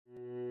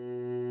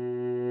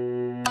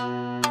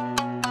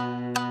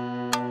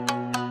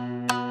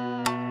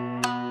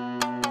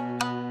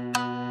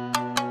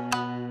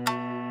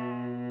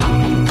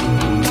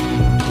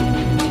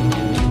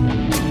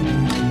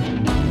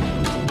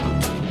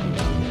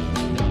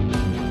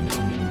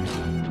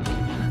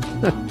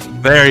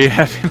There you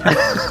have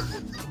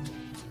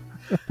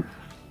it.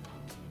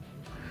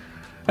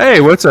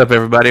 Hey, what's up,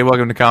 everybody?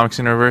 Welcome to Comics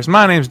in Reverse.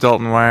 My name's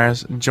Dalton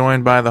Wires,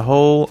 joined by the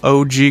whole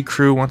OG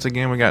crew. Once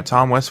again, we got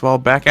Tom Westfall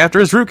back after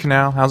his root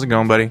canal. How's it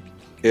going, buddy?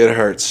 It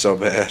hurts so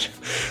bad.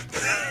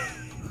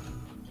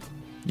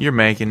 You're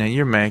making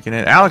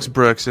it. Alex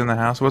Brooks in the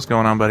house. What's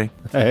going on, buddy?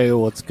 Hey,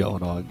 what's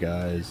going on,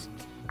 guys?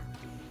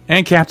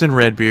 And Captain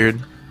Redbeard.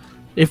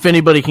 If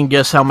anybody can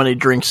guess how many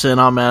drinks in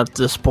I'm at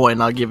this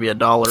point, I'll give you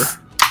 $1.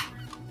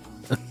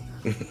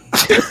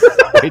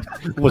 Wait,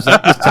 was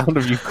that the sound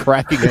of you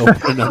cracking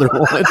open another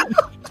one?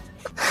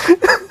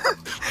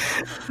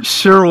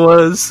 Sure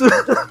was.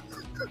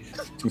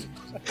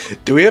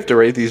 Do we have to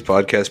rate these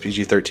podcasts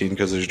PG-13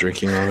 because there's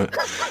drinking on it?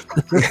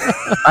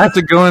 I have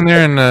to go in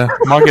there and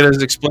mark it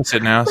as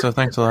explicit now, so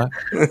thanks a lot.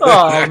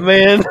 Oh,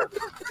 man.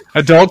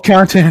 Adult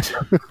content.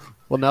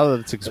 Well, now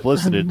that it's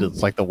explicit,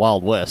 it's like the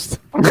Wild West.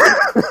 We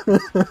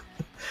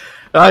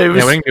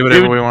can do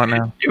whatever we want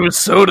now. It was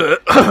soda.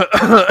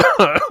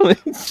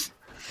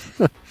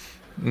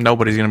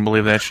 Nobody's going to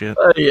believe that shit.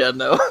 Yeah,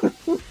 no.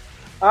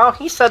 Oh,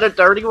 he said a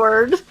dirty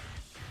word.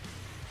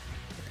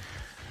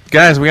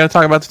 Guys, we got to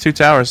talk about the Two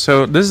Towers.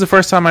 So this is the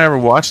first time I ever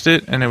watched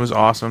it, and it was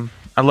awesome.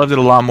 I loved it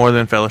a lot more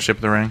than Fellowship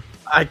of the Ring.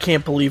 I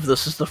can't believe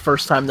this is the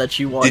first time that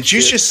you watched it. Did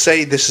you just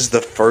say this is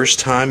the first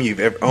time you've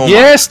ever... Oh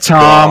yes, my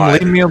Tom,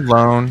 God. leave me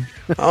alone.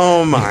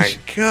 Oh my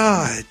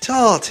God,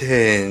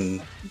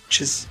 Dalton.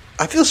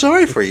 I feel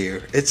sorry for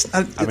you. It's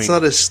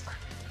not as...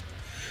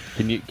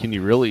 Can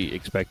you really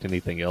expect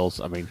anything else?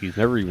 I mean, he's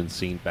never even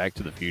seen Back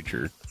to the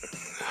Future.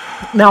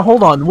 Now,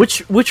 hold on.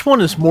 Which one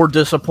is more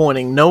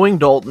disappointing? Knowing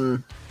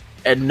Dalton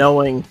and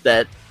knowing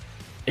that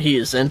he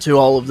is into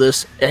all of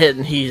this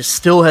and he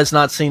still has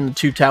not seen the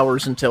Two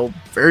Towers until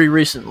very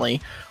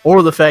recently,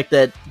 or the fact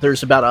that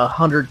there's about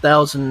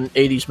 100,000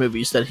 80s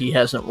movies that he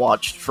hasn't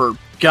watched for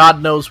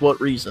God knows what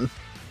reason.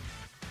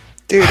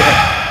 Dude,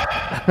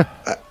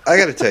 I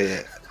gotta tell you,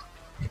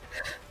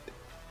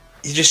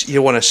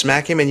 you want to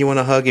smack him and you want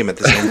to hug him at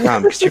the same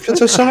time because you feel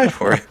so sorry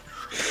for him.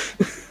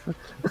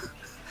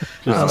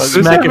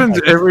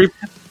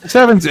 This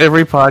happens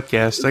every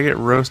podcast. I get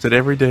roasted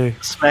every day.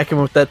 Smack him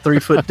with that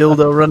 3-foot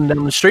dildo running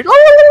down the street.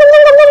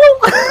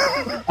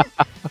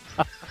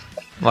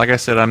 Like I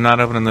said, I'm not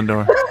opening the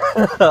door.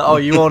 Oh,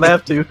 you won't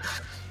have to.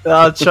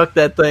 I'll chuck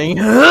that thing.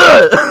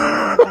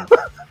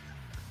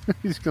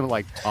 He's gonna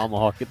like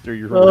tomahawk it through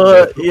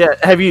your. Yeah.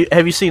 Have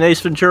you seen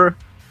Ace Ventura?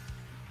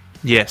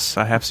 Yes,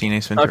 I have seen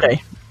Ace Ventura.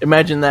 Okay,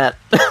 imagine that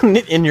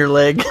in your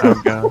leg.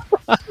 Oh god.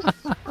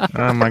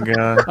 Oh my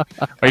god.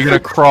 Are you gonna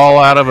crawl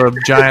out of a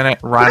giant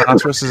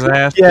rhinoceros's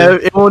ass? Yeah,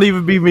 it won't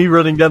even be me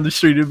running down the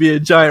street. It'll be a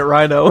giant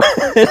rhino.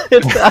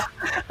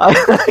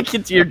 I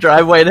get to your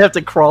driveway and have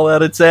to crawl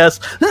out its ass.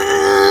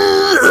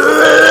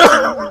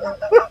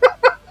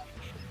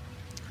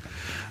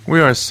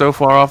 We are so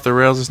far off the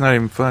rails. It's not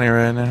even funny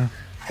right now.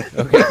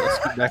 Okay,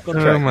 let's get back on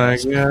track. Oh my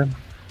god.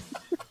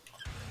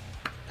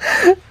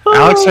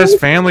 Alex has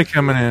family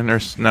coming in. Or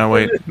no,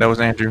 wait, that was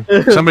Andrew.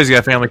 Somebody's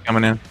got family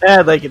coming in.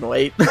 Yeah, they can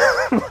wait.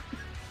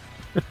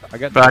 I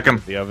got Back him.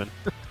 the oven.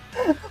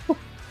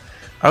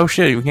 Oh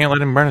shit, we can't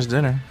let him burn his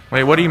dinner.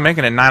 Wait, what are you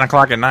making at 9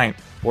 o'clock at night?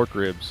 Pork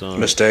ribs, son.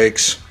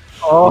 Mistakes.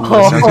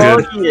 sounds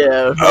good.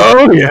 Yeah.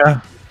 Oh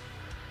yeah.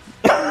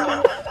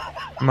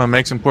 I'm gonna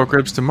make some pork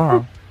ribs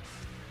tomorrow.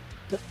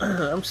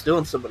 I'm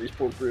stealing somebody's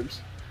pork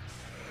ribs.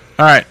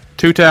 Alright,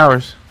 Two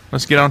Towers.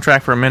 Let's get on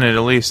track for a minute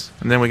at least,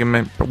 and then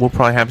we'll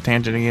probably have a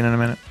tangent again in a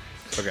minute.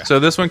 Okay. So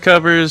this one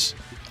covers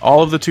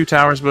all of the Two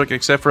Towers book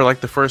except for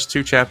like the first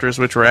 2 chapters,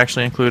 which were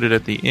actually included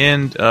at the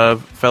end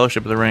of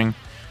Fellowship of the Ring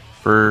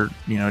for,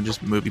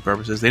 just movie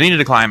purposes. They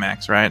needed a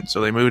climax, right?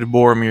 So they moved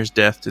Boromir's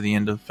death to the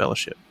end of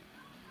Fellowship.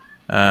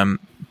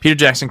 Peter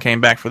Jackson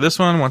came back for this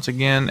one once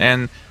again,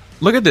 and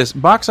look at this.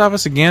 Box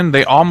office again,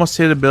 they almost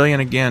hit $1 billion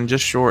again,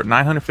 just short,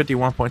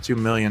 $951.2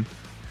 million.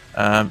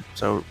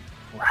 So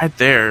right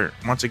there,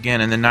 once again,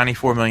 and then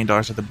 $94 million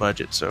of the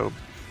budget, so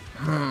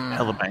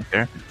hella bank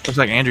there. Looks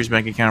like Andrew's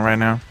bank account right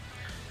now.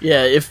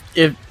 Yeah,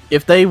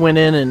 if they went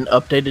in and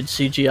updated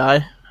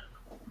CGI,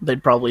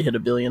 they'd probably hit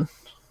 $1 billion.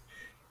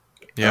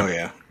 Yeah. Oh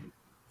yeah.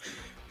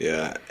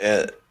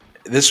 Yeah.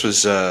 This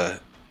was. I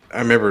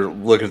remember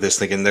looking at this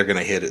thinking they're going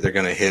to hit it,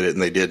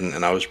 and they didn't,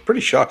 and I was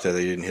pretty shocked that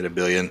they didn't hit $1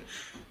 billion.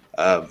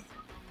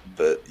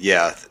 But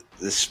yeah,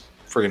 this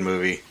friggin'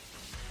 movie,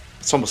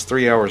 it's almost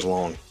 3 hours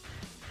long.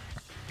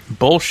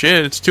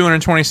 Bullshit, it's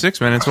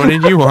 226 minutes. What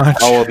did you watch?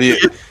 Oh, well,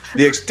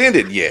 the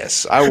extended,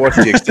 yes. I watched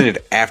the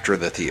extended after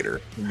the theater.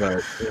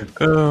 But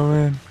Oh,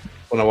 man.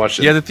 when I watched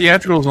it, Yeah, the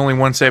theatrical is only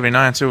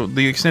 179, so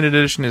the extended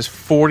edition is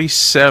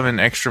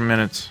 47 extra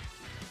minutes.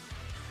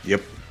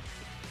 yep.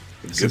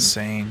 It's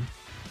insane.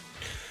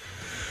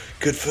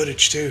 Good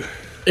footage, too.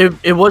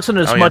 It wasn't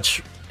as Oh, yeah.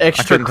 much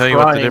extra I couldn't tell you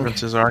what the crying.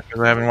 differences are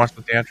because I haven't watched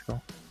the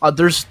theatrical.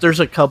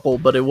 There's a couple,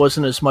 but it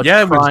wasn't as much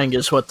Yeah, it was- crying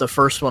as what the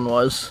first one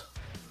was.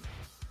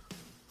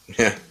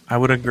 Yeah. I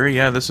would agree.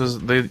 Yeah, this is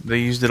they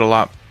used it a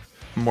lot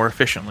more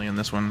efficiently in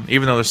this one,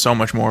 even though there's so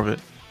much more of it.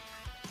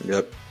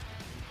 Yep.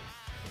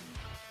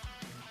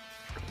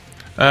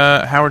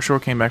 Howard Shore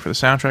came back for the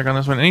soundtrack on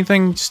this one.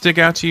 Anything stick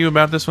out to you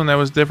about this one that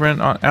was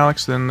different,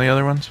 Alex, than the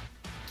other ones?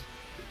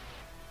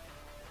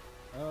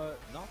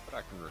 Not that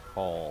I can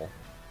recall.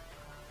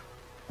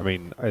 I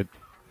mean,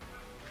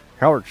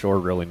 Howard Shore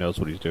really knows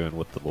what he's doing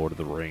with the Lord of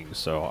the Rings,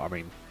 so, I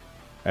mean,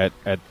 at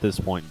this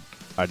point,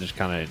 I just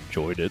kind of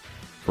enjoyed it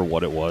for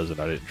what it was, and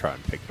I didn't try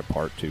and pick it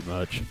apart too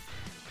much.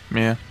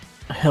 Yeah.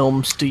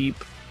 Helm's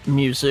Deep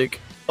music.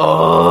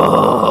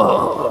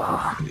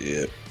 Oh!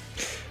 Yeah.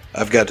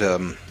 I've got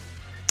a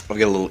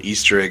little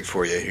Easter egg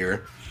for you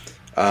here.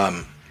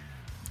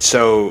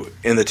 So,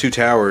 in the Two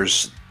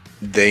Towers,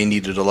 they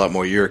needed a lot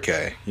more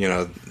Uruk-hai. You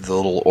know, the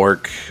little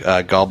orc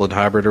goblin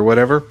hybrid or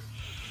whatever.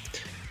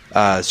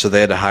 So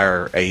they had to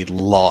hire a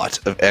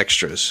lot of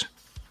extras.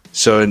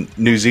 So in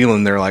New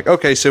Zealand, they're like,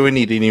 okay, so we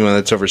need anyone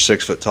that's over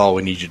 6 foot tall.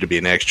 We need you to be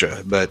an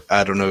extra. But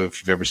I don't know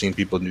if you've ever seen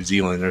people in New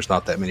Zealand. There's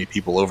not that many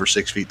people over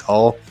 6 feet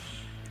tall.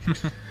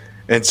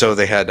 And so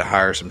they had to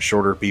hire some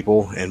shorter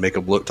people and make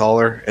them look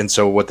taller. And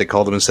so what they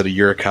called them instead of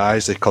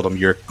Uruk-hais, they called them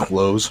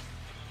Uruk-clos.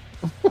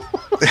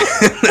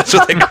 That's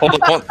what they called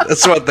them.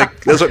 That's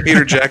what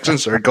Peter Jackson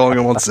started calling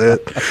them on set.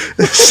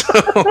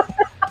 So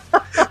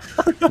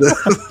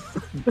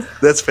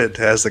that's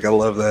fantastic. I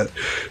love that.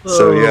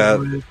 So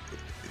yeah,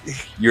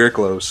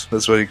 Uruk-clos.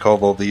 That's what he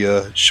called all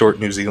the short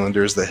New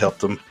Zealanders that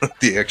helped him,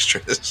 the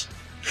extras.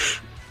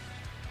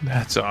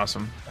 That's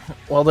awesome.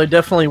 Well, they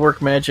definitely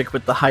work magic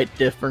with the height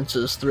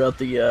differences throughout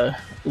the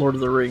Lord of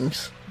the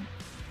Rings.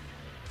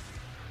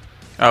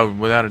 Oh,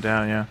 without a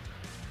doubt,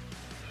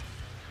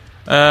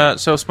 yeah.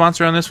 So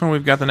sponsor on this one,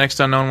 we've got The Next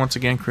Unknown once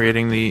again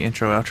creating the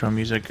intro-outro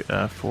music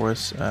for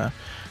us.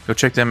 Go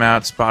check them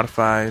out,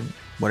 Spotify,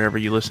 whatever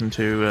you listen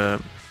to.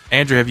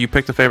 Andrew, have you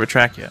picked a favorite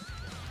track yet?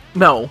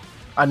 No,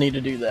 I need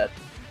to do that.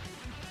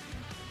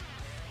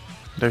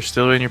 They're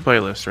still in your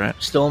playlist, right?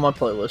 Still in my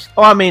playlist.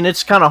 Oh, I mean,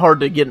 it's kind of hard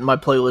to get in my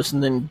playlist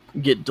and then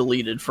get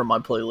deleted from my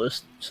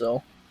playlist,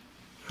 so...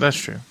 That's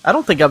true. I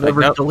don't think I've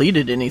ever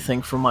deleted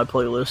anything from my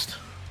playlist.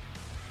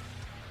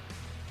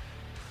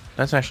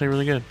 That's actually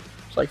really good.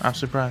 It's like I'm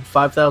surprised.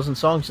 5,000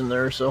 songs in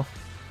there, so...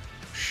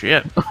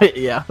 Shit.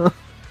 Yeah.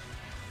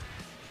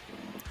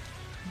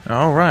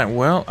 All right.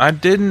 Well, I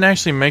didn't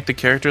actually make the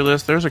character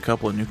list. There's a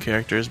couple of new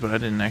characters, but I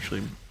didn't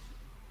actually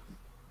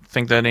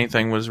think that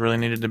anything was really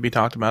needed to be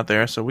talked about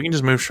there. So we can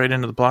just move straight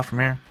into the plot from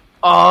here.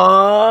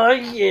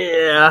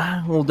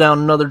 Yeah. We'll down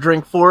another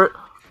drink for it.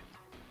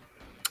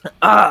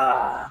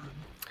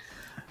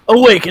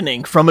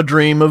 Awakening from a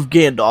dream of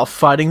Gandalf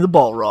fighting the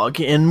Balrog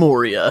in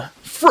Moria,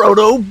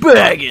 Frodo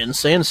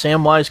Baggins and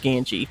Samwise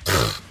Gamgee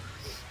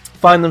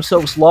find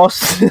themselves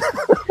lost...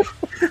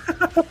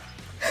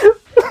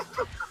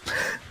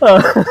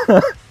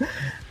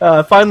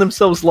 find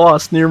themselves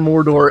lost near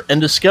Mordor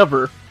and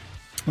discover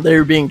they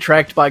are being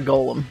tracked by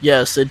Gollum.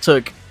 Yes, it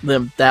took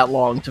them that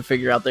long to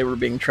figure out they were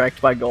being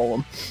tracked by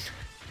Gollum,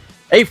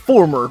 a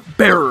former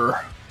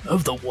bearer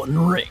of the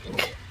One Ring,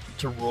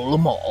 to rule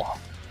them all.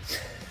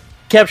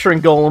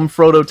 Capturing Gollum,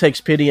 Frodo takes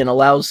pity and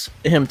allows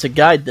him to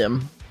guide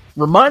them,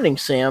 reminding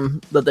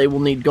Sam that they will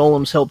need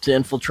Gollum's help to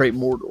infiltrate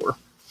Mordor.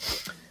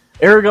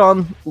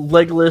 Aragorn,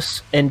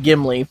 Legolas, and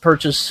Gimli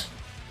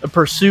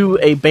pursue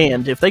a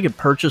band. If they could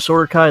purchase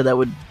Uruk-hai, that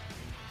would...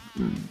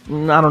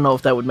 I don't know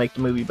if that would make the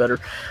movie better.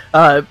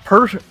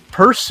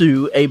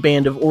 Pursue a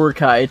band of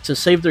Uruk-hai to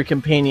save their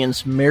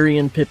companions Merry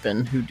and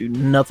Pippin, who do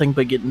nothing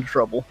but get in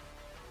trouble.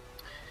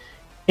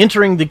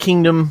 Entering the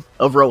kingdom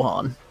of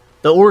Rohan,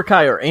 the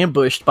Uruk-hai are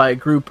ambushed by a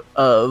group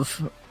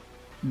of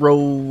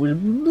Rohirrim.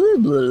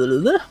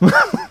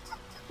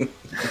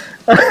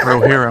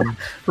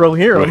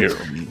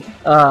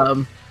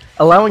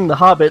 Allowing the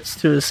hobbits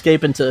to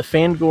escape into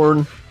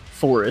Fangorn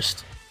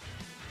Forest.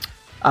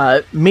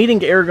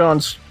 Meeting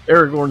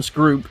Aragorn's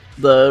group,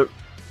 the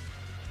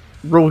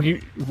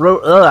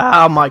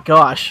oh my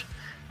gosh.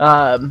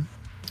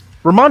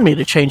 Remind me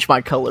to change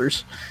my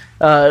colors.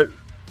 The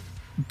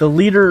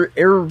leader,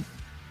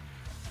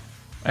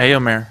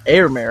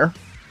 Éomer,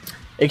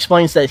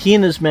 explains that he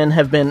and his men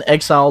have been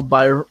exiled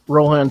by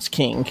Rohan's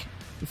king,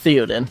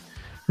 Theoden,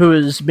 who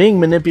is being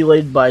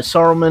manipulated by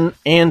Saruman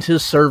and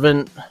his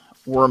servant,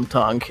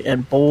 Wormtongue.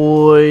 And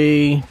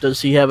boy,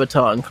 does he have a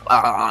tongue.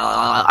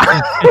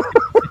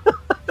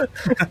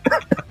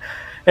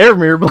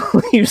 Éomer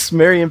believes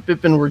Merry and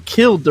Pippin were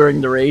killed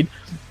during the raid,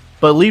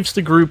 but leaves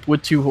the group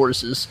with 2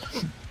 horses.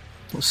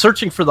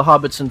 Searching for the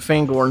hobbits in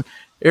Fangorn,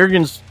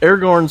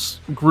 Aragorn's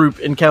group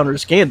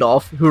encounters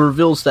Gandalf, who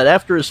reveals that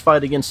after his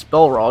fight against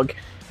Balrog,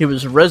 he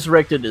was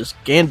resurrected as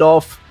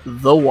Gandalf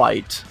the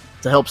White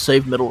to help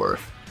save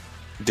Middle-earth.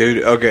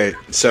 Dude, okay,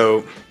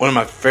 so one of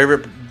my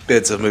favorite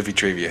bits of movie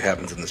trivia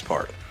happens in this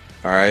part.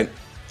 All right?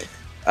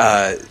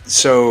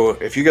 So,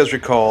 if you guys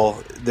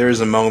recall, there is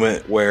a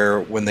moment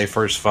where when they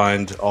first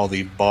find all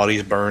the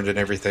bodies burned and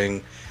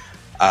everything,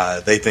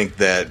 they think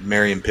that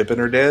Merry and Pippin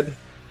are dead.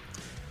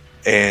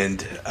 And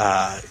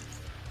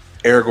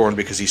Aragorn,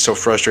 because he's so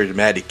frustrated and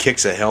mad, he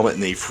kicks a helmet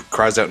and he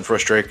cries out in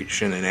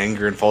frustration and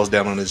anger and falls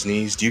down on his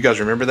knees. Do you guys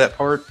remember that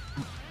part?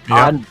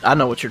 Yeah. I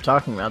know what you're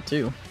talking about,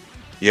 too.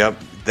 Yep,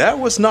 that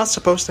was not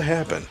supposed to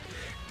happen.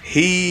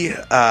 He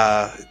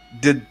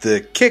did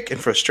the kick in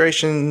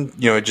frustration,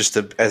 just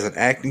as an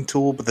acting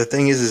tool. But the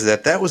thing is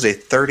that was a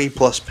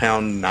 30-plus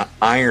pound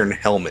iron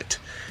helmet,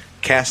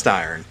 cast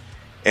iron,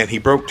 and he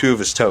broke 2 of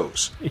his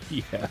toes.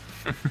 Yeah.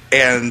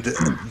 And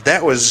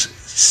that was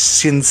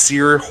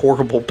sincere,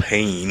 horrible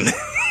pain.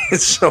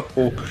 So,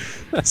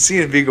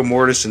 seeing Viggo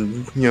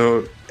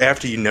Mortensen,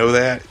 after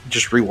that,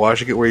 just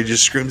rewatching it where he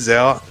just screams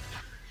out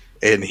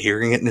and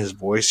hearing it in his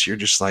voice, you're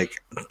just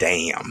like,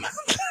 damn.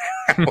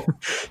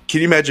 Can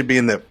you imagine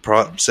being that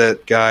prop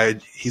set guy?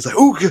 He's like,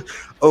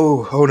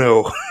 oh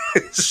no.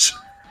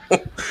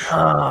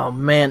 Oh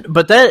man,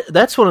 but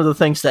that's one of the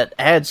things that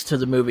adds to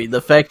the movie,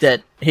 the fact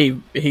that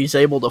he's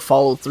able to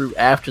follow through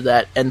after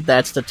that, and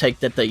that's the take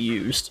that they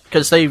used,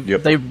 because they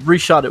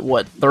reshot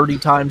it 30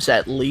 times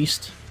at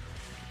least,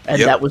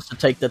 and that was the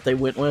take that they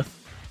went with.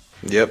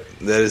 Yep,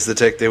 that is the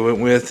take they went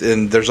with,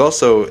 and there's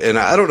also, and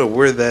I don't know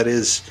where that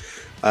is.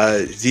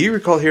 Do you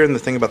recall hearing the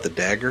thing about the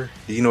dagger?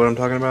 Do you know what I'm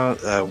talking about?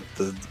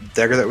 The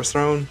dagger that was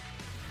thrown.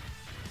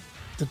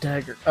 The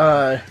dagger.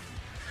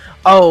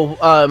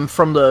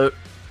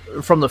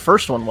 From the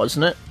first one,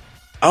 wasn't it?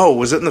 Oh,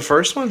 was it in the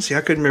first one? See,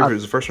 I couldn't remember if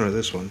it was the first one or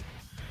this one.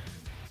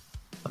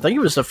 I think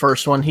it was the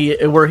first one.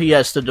 Where he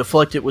has to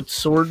deflect it with the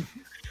sword.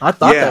 I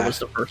thought that was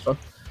the first one.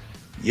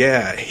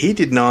 Yeah, he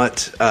did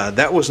not.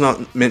 That was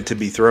not meant to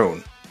be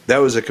thrown. That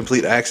was a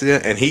complete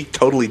accident, and he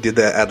totally did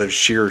that out of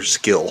sheer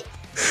skill.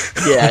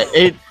 Yeah,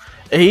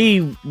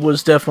 he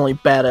was definitely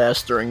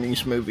badass during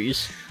these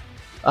movies.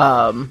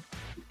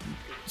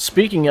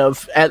 Speaking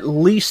of, at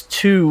least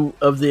 2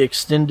 of the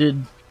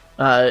extended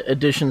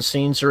edition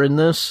scenes are in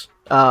this.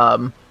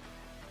 One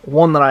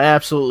that I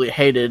absolutely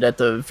hated at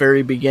the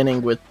very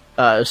beginning with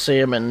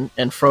Sam and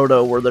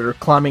Frodo, where they're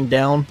climbing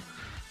down,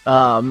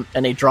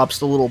 and he drops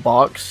the little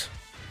box,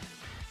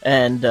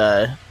 and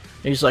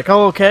he's like,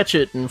 "Oh, I'll catch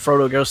it," and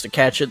Frodo goes to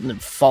catch it, and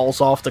it falls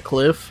off the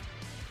cliff.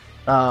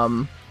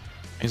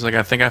 He's like,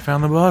 "I think I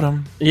found the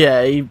bottom."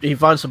 Yeah, he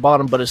finds the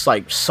bottom, but it's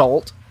like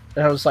salt,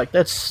 and I was like,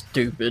 "That's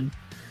stupid."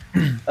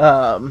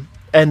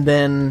 And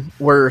then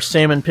where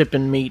Sam and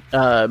Pippin meet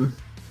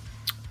Gandalf,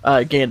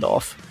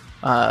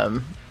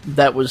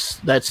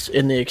 that's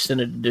in the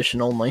extended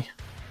edition only.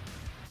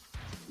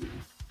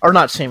 Or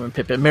not Sam and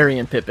Pippin, Merry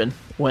and Pippin.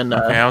 When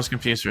okay, I was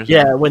confused.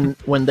 Yeah, when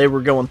they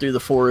were going through the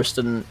forest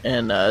and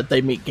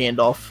they meet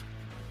Gandalf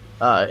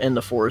in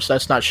the forest.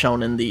 That's not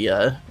shown in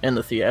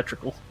the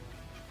theatrical.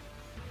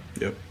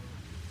 Yep.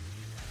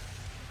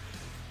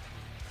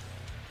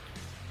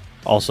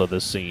 Also,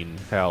 this scene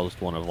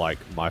housed one of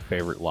my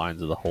favorite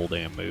lines of the whole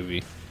damn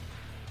movie.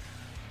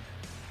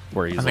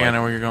 Where he's I think I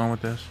know where you're going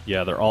with this.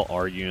 Yeah, they're all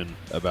arguing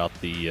about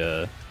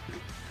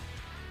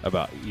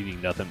about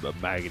eating nothing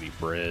but maggoty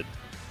bread,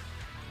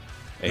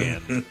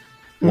 and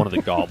one of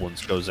the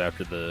goblins goes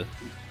after the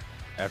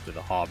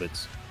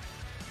hobbits,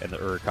 and the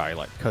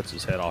Uruk-hai cuts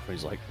his head off, and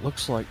he's like,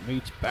 "Looks like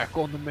meat's back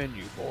on the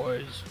menu,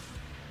 boys."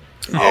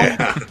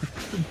 Yeah.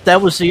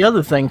 That was the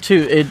other thing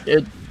too.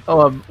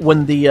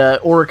 When the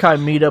Uruk-hai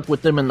meet up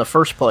with them in the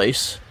first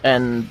place,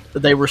 and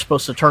they were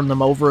supposed to turn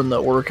them over, and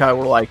the Uruk-hai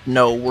were like,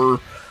 "No,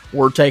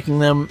 we're taking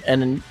them,"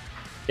 and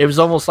it was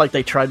almost like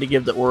they tried to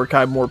give the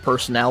Uruk-hai more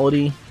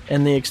personality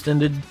in the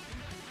extended.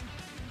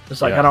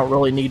 It's like, I don't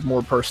really need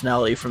more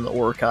personality from the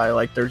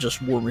Uruk-hai. They're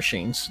just war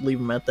machines. Leave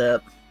them at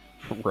that.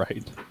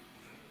 Right.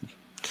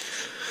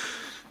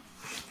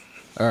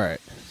 All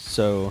right.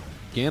 So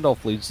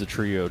Gandalf leads the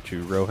trio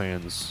to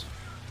Rohan's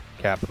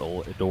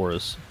capital,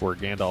 Edoras, where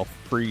Gandalf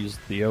frees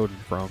Theoden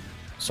from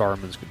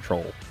Saruman's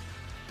control.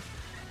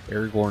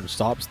 Aragorn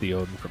stops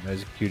Theoden from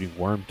executing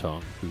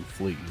Wormtongue, who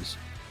flees.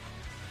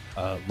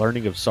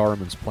 Learning of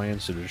Saruman's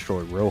plans to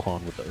destroy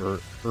Rohan with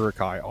the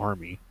Uruk-hai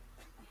army,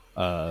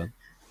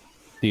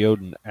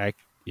 Theoden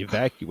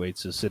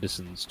evacuates his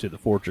citizens to the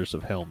fortress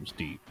of Helm's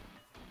Deep.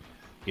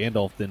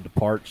 Gandalf then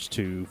departs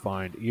to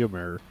find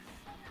Eomer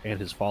and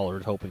his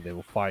followers, hoping they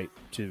will fight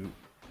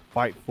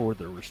for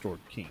the restored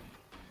king.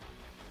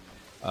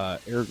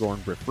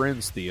 Aragorn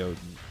befriends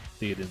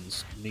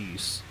Theoden's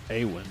niece,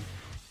 Eowyn.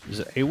 Is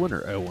it Eowyn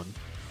or Owen?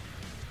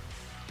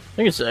 I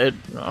think it's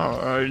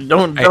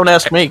don't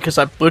ask me because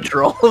I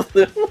butcher all of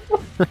them.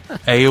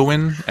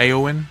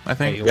 Eowyn, I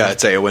think. Eowyn. Yeah,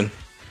 it's Eowyn.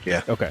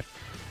 Yeah. Okay.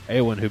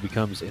 Eowyn, who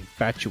becomes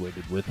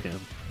infatuated with him.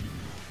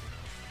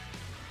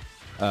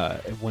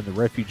 And when the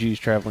refugees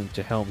traveling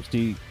to Helm's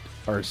Deep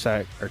are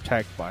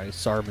attacked by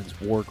Saruman's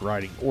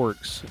warg-riding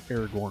orcs,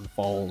 Aragorn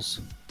falls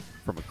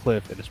from a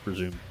cliff and is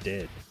presumed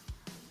dead.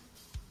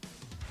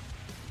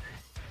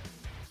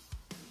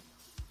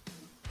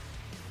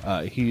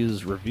 He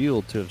is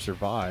revealed to have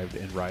survived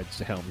and rides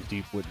to Helm's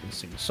Deep,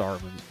 witnessing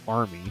Saruman's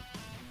army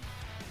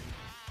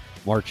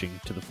marching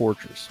to the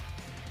fortress.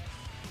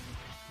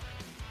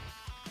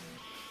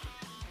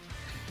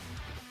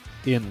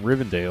 In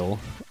Rivendell,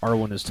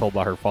 Arwen is told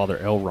by her father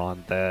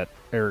Elrond that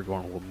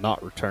Aragorn will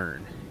not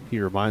return.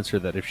 He reminds her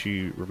that if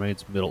she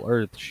remains in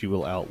Middle-earth, she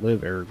will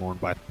outlive Aragorn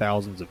by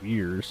thousands of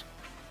years,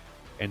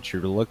 and she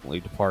reluctantly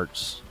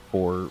departs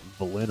for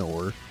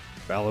Valinor.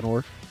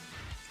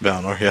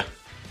 Valinor, yeah.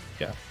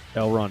 Yeah.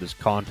 Elrond is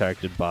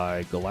contacted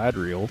by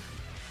Galadriel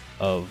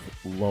of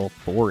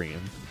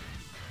Lothlorien,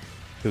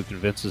 who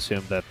convinces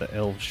him that the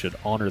elves should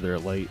honor their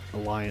late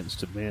alliance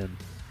to men,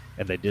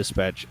 and they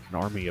dispatch an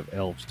army of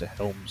elves to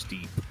Helm's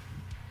Deep.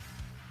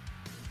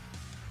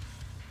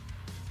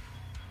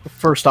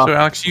 First off, So,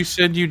 Alex, you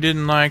said you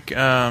didn't like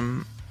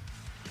Elrond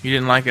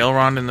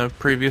in the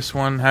previous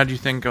one. How do you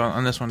think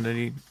on this one? Did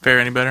he fare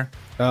any better?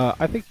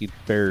 I think he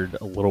fared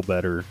a little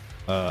better.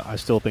 I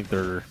still think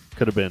there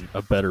could have been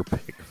a better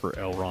pick for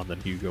Elrond than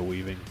Hugo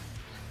Weaving.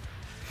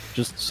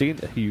 Just seeing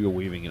Hugo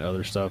Weaving and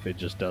other stuff, it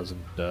just doesn't.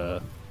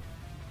 To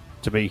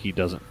me, he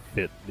doesn't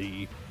fit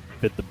the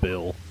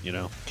bill. You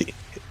know.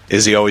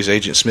 Is he always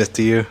Agent Smith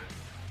to you?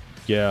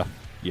 Yeah,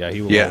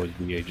 he will always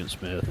be Agent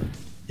Smith.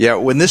 Yeah,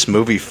 when this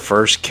movie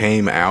first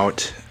came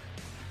out,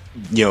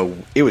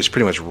 it was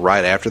pretty much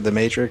right after The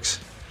Matrix,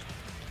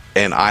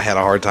 and I had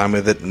a hard time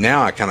with it.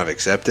 Now I kind of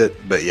accept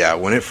it, but yeah,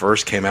 when it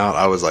first came out,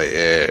 I was like,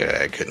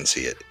 I couldn't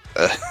see it.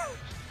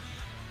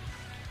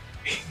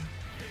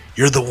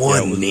 You're the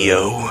one,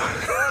 Neo.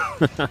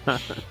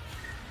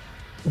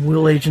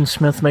 will Agent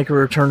Smith make a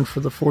return for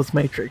the fourth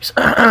Matrix?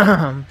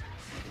 I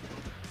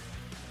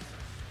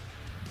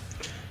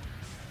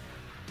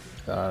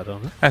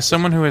don't know. As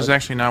someone who has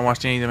actually not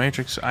watched any of the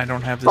Matrix, I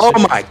don't have this. Oh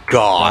issue. my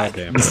god!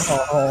 Damn.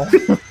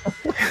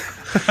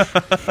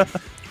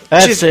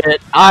 That's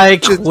it. I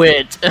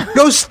quit.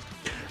 Go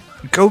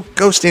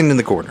stand in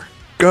the corner.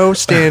 Go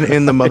stand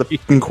in the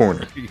motherfucking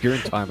corner. You're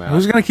in timeout.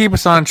 Who's gonna keep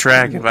us on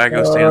track if I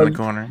go stand in the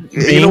corner?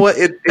 You know what?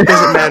 It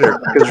doesn't matter.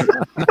 'Cause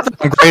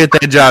I'm great at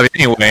that job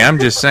anyway. I'm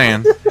just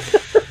saying.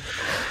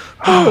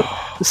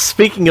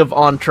 Speaking of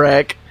on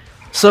track,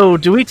 so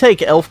do we take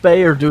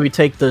Elfbay or do we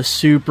take the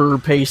super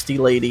pasty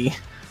lady?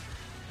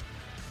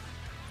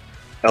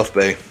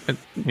 Elfbay.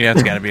 Yeah,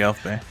 it's got to be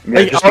Elfbay.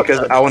 Yeah, just because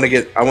I want to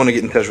get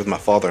in touch with my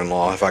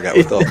father-in-law if I got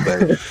with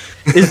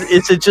Elfbay.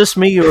 Is it just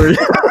me or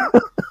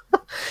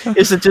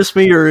is it just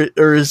me or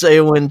is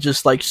Eowyn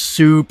just like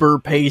super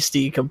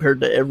pasty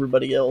compared to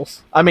everybody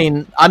else? I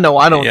mean, I know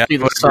I don't see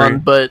the sun,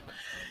 but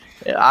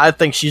I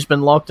think she's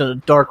been locked in a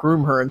dark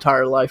room her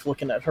entire life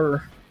looking at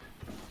her.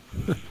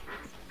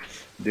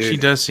 Dude. She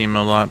does seem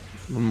a lot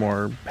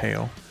more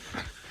pale.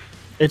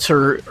 It's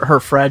her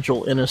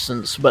fragile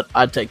innocence, but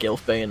I'd take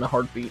Elfbay in a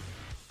heartbeat.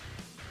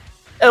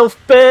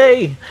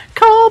 Elfbay,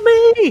 call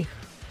me!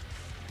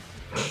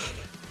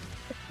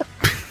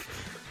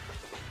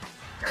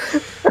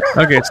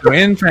 Okay, so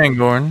in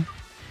Fangorn,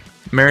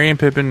 Merry and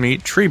Pippin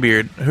meet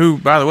Treebeard, who,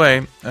 by the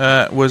way,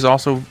 was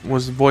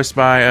voiced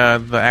by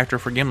the actor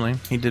for Gimli.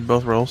 He did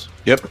both roles.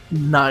 Yep.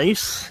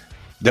 Nice.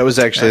 That was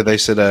actually, they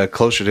said,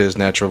 closer to his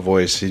natural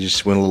voice. He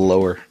just went a little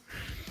lower.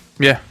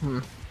 Yeah.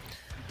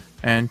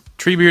 And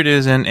Treebeard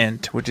is an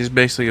Ent, which is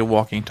basically a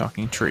walking,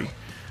 talking tree.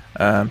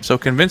 So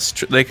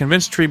they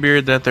convince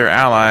Treebeard that they're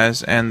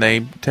allies, and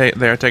they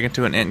are taken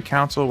to an Ent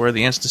council where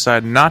the Ents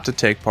decide not to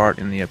take part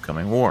in the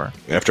upcoming war.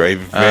 After a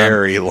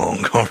very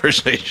long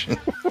conversation.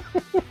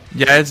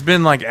 Yeah, it's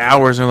been like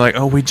hours, and they're like,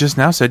 oh, we just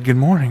now said good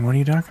morning. What are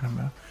you talking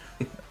about?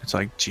 It's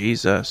like,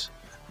 Jesus.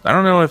 I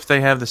don't know if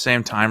they have the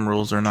same time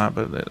rules or not,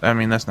 but I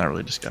mean, that's not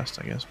really discussed,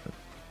 I guess. But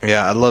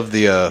yeah, I love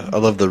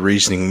the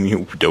reasoning.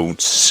 You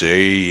don't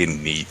say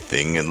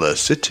anything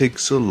unless it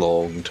takes a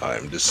long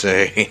time to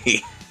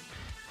say.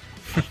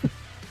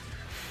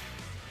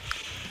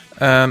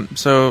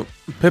 So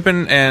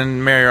Pippin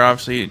and Merry are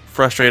obviously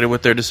frustrated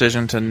with their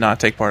decision to not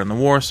take part in the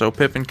war, so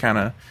Pippin kind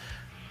of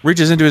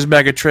reaches into his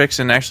bag of tricks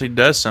and actually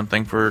does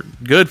something for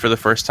good for the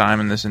first time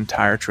in this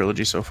entire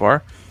trilogy so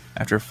far.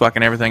 After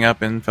fucking everything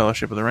up in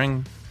Fellowship of the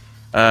Ring,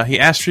 he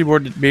asked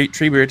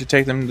Treebeard to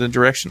take them in the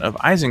direction of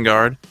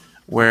Isengard,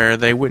 where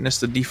they witness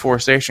the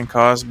deforestation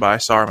caused by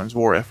Saruman's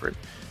war effort.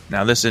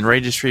 Now this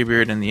enrages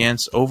Treebeard, and the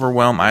Ents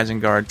overwhelm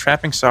Isengard,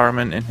 trapping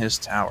Saruman in his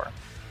tower.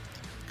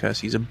 Because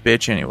he's a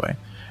bitch anyway.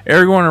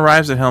 Aragorn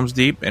arrives at Helm's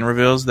Deep and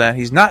reveals that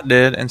he's not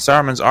dead, and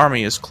Saruman's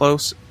army is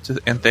close,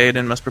 and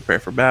Theoden must prepare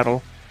for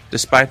battle,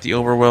 despite the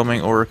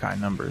overwhelming Uruk-hai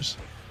numbers.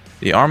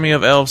 The army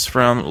of elves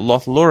from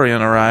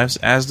Lothlorien arrives,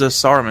 as does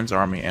Saruman's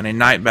army, and a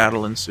night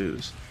battle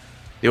ensues.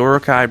 The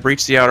Uruk-hai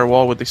breach the outer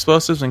wall with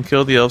explosives and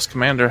kill the elves'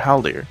 commander,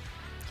 Haldir.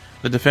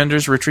 The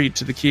defenders retreat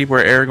to the keep,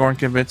 where Aragorn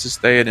convinces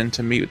Theoden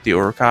to meet with the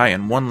Uruk-hai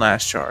in one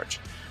last charge.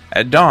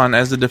 At dawn,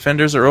 as the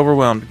defenders are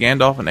overwhelmed,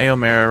 Gandalf and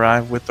Eomer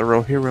arrive, with the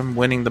Rohirrim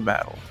winning the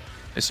battle.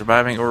 The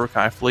surviving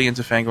Uruk-hai flee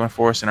into Fangorn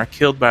Forest and are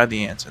killed by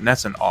the Ents, and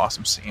that's an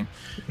awesome scene.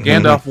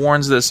 Gandalf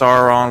warns that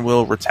Sauron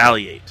will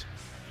retaliate.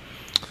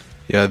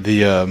 Yeah,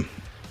 the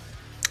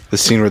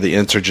scene where the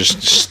Ents are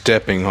just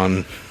stepping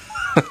on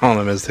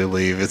them as they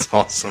leave. It's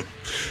awesome.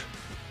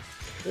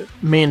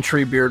 Me and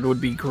Treebeard would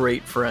be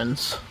great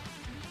friends.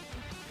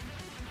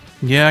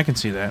 Yeah, I can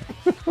see that.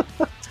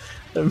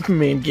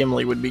 Me and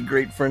Gimli would be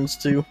great friends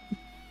too.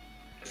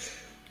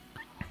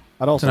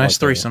 It's a nice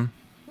threesome.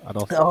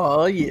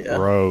 Oh yeah.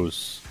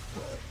 Gross.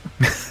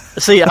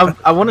 See,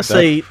 I want to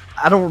say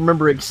I don't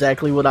remember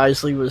exactly what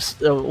Isley was,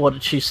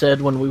 what she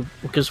said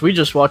because we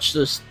just watched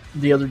this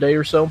the other day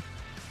or so,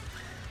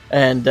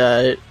 And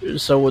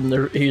so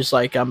when he's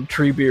like, "I'm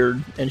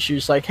Treebeard," and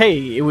she's like,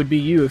 "Hey, it would be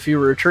you if you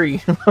were a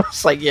tree." I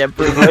was like, "Yeah,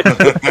 pretty much."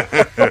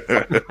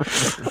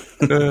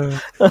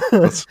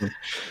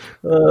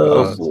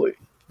 Oh boy!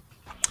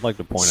 I'd like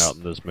to point out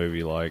in this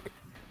movie, like,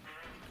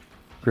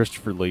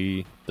 Christopher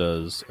Lee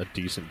does a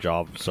decent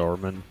job of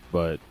Saruman,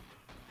 but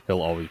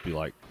he'll always be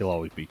Count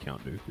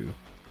Dooku.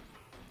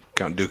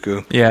 Count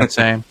Dooku. Yeah,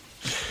 same.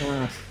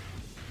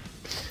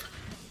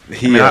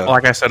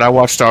 Like I said, I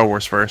watched Star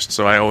Wars first,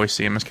 so I always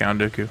see him as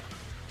Count Dooku.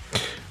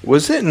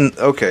 Was it in...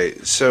 Okay,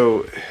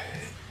 so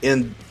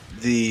in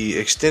the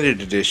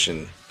extended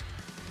edition,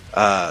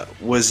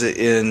 was it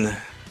in...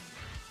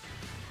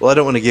 Well, I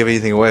don't want to give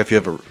anything away if you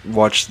ever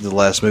watched the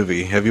last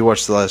movie. Have you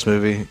watched the last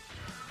movie,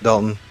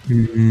 Dalton?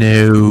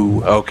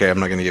 No. Okay, I'm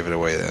not going to give it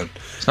away then.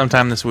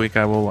 Sometime this week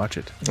I will watch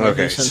it.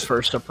 Okay.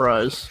 For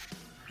surprise.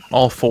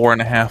 All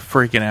 4.5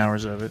 freaking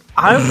hours of it.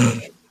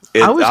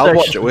 I'll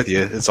watch it with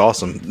you. It's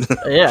awesome.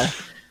 Yeah.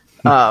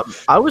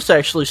 I was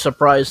actually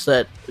surprised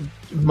that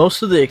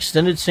most of the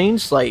extended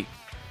scenes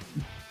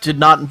did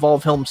not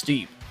involve Helm's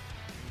Deep.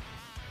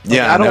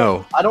 I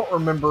know. I don't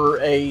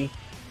remember a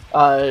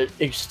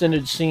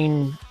extended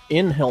scene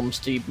in Helm's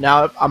Deep.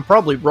 Now, I'm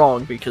probably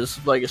wrong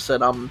because, like I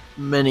said, I'm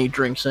many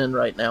drinks in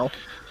right now.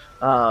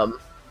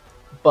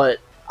 But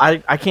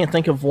I can't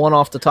think of one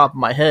off the top of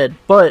my head.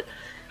 But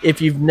if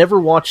you've never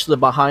watched the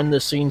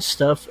behind-the-scenes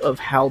stuff of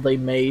how they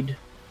made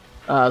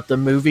the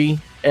movie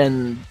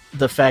and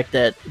the fact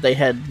that they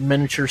had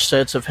miniature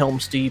sets of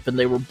Helm's Deep and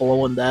they were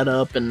blowing that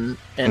up and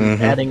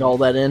adding all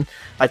that in,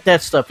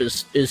 that stuff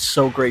is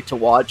so great to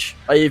watch.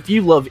 If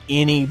you love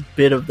any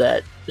bit of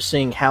that,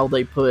 seeing how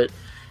they put,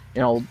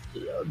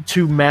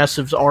 two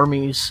massive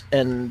armies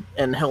and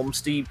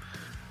Helm's Deep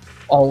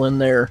all in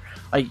there,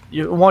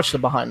 you watch the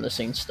behind the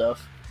scenes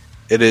stuff.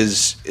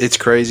 It's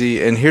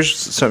crazy. And here's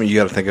something you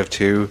got to think of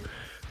too.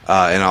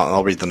 And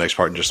I'll read the next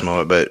part in just a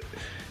moment, but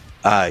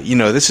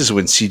this is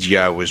when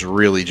CGI was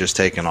really just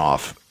taking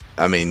off.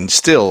 I mean,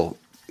 still,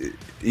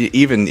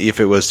 even if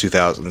it was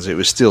 2000s, it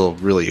was still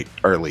really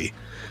early.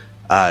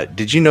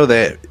 Did you know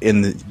that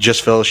in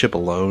just Fellowship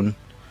alone,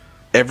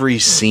 every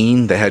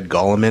scene that had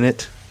Gollum in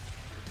it,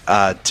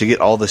 to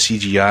get all the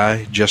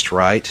CGI just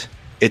right,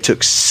 it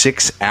took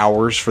 6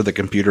 hours for the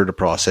computer to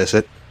process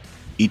it,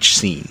 each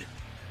scene.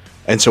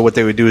 And so what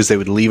they would do is they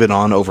would leave it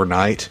on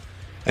overnight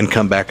and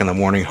come back in the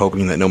morning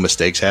hoping that no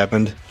mistakes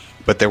happened.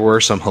 But there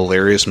were some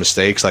hilarious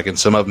mistakes. Like in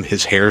some of them,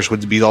 his hairs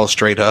would be all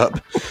straight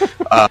up.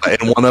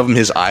 And one of them,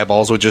 his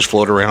eyeballs would just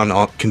float around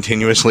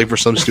continuously for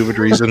some stupid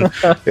reason.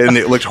 And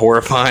it looked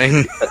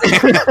horrifying.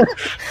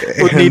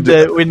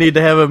 We need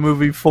to have a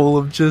movie full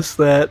of just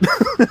that.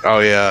 Oh,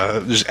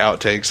 yeah. Just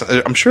outtakes.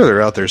 I'm sure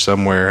they're out there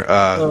somewhere.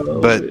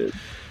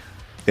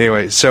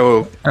 Anyway,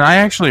 so... And I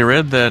actually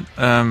read that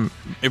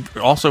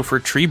also for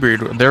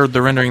Treebeard,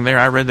 the rendering there,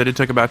 I read that it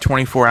took about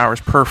 24 hours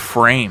per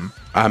frame.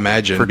 I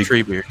imagine for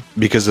Treebeard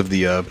because of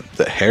the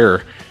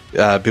hair.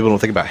 People don't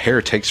think about hair;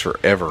 it takes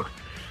forever.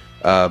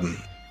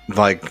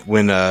 Like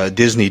when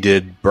Disney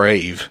did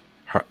Brave,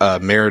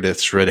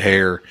 Meredith's red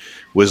hair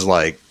was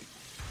like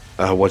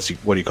what do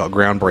you call it?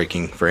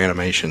 Groundbreaking for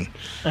animation.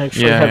 I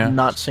actually have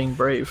not seen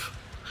Brave.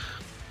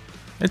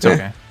 It's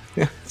okay.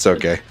 Yeah, it's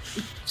okay.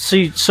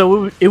 See,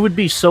 so it would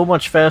be so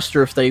much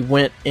faster if they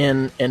went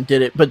in and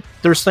did it. But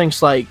there's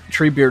things like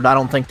Treebeard I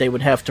don't think they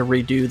would have to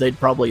redo. They'd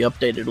probably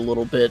update it a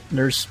little bit. And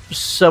there's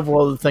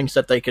several other things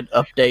that they could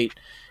update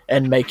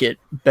and make it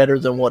better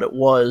than what it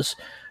was.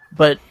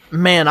 But,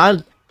 man,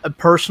 I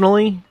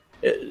personally,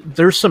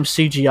 there's some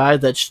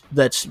CGI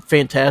that's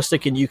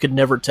fantastic and you could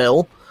never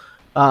tell.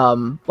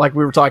 Like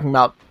we were talking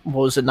about,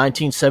 what was it,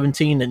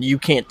 1917? And you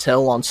can't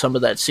tell on some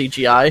of that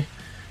CGI.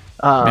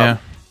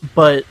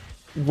 But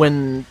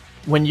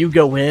when you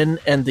go in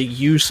and the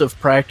use of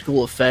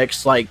practical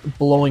effects like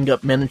blowing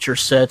up miniature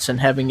sets and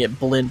having it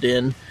blend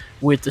in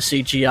with the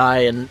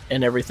CGI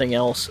and everything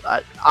else,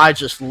 I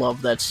just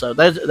love that stuff.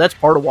 That's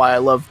part of why I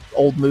love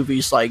old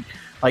movies like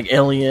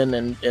Alien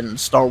and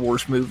Star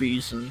Wars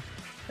movies and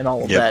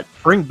all of that.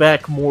 Bring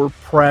back more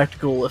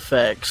practical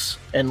effects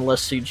and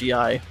less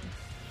CGI.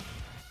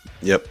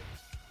 Yep.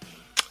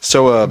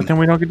 So but then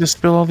we don't get to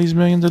spill all these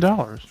millions of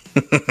dollars.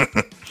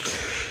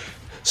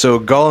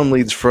 So Gollum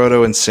leads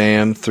Frodo and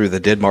Sam through the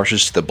Dead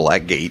Marshes to the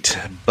Black Gate,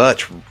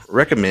 but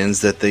recommends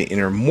that they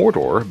enter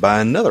Mordor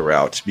by another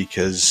route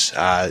because,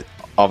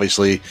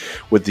 obviously,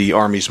 with the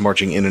armies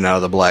marching in and out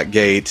of the Black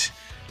Gate,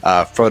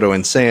 Frodo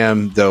and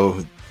Sam,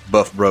 though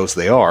buff bros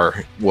they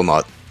are, will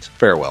not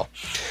fare well.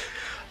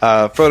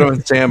 Frodo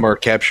and Sam are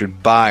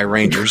captured by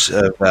Rangers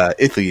of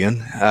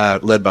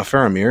Ithilien, led by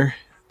Faramir,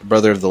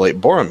 brother of the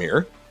late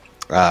Boromir.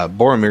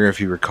 Boromir,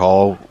 if you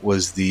recall,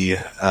 was the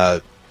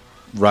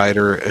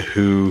rider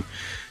who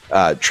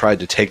tried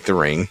to take the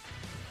ring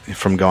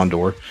from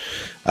Gondor.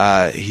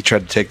 He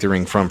tried to take the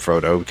ring from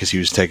Frodo because he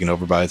was taken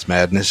over by its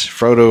madness.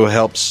 Frodo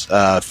helps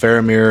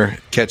Faramir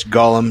catch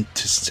Gollum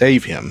to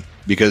save him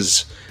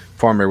because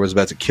Faramir was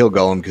about to kill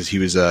Gollum because he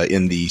was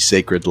in the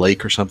sacred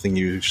lake or something.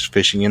 He was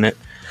fishing in it.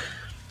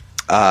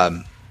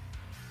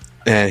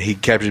 and he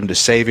captures him to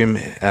save him,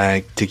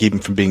 to keep him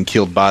from being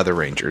killed by the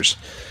Rangers.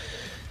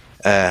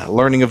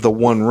 Learning of the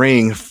One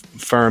Ring,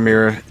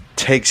 Faramir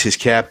takes his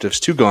captives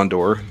to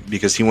Gondor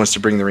because he wants to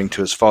bring the ring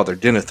to his father,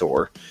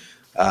 Denethor.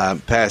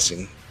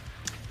 Passing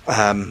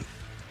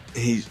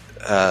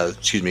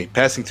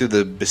through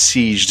the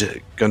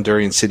besieged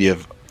Gondorian city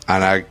of,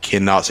 and I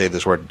cannot say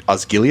this word,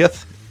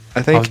 Osgiliath,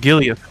 I think.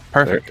 Osgiliath,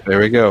 perfect. There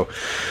we go.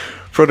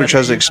 Frodo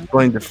tries to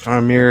explain to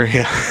Faramir.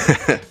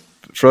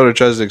 Frodo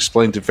tries to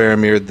explain to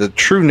Faramir the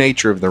true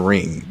nature of the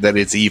ring, that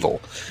it's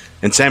evil,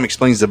 and Sam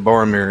explains to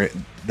Boromir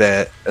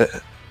that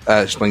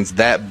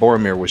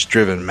Boromir was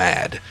driven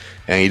mad,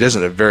 and he does it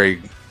in a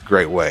very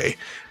great way.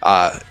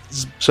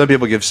 Some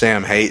people give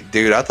Sam hate,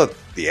 dude. I thought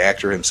the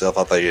actor himself,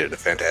 I thought he did a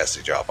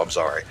fantastic job. I'm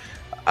sorry.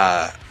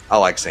 I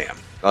like Sam.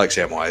 I like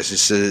Samwise. He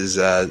says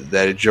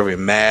that it drove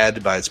him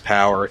mad by its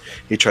power.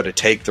 He tried to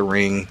take the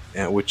ring,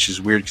 which is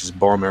weird because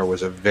Boromir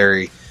was a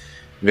very,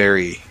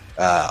 very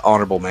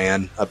honorable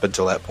man up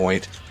until that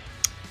point.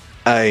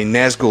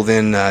 Nazgul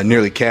then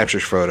nearly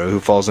captures Frodo,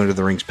 who falls under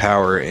the ring's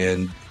power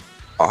and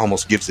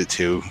almost gives it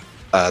to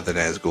the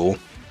Nazgul.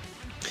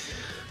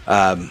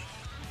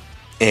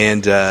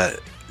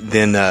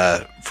 Then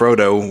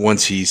Frodo,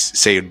 once he's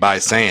saved by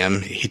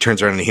Sam, he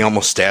turns around and he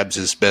almost stabs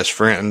his best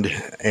friend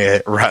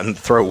right in the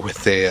throat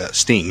with a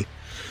sting.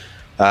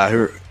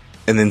 And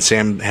then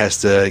Sam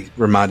has to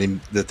remind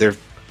him that they're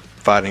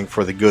fighting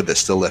for the good that's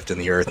still left in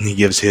the earth, and he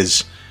gives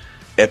his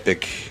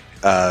epic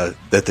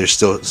that there's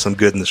still some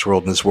good in this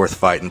world and it's worth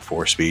fighting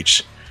for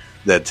speech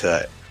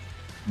that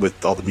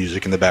with all the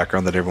music in the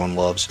background that everyone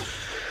loves.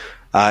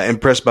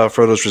 Impressed by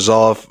Frodo's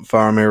resolve,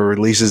 Faramir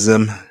releases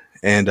them,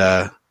 and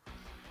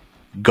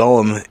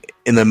Gollum,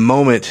 in the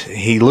moment,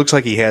 he looks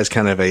like he has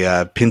kind of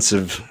a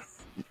pensive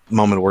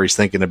moment where he's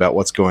thinking about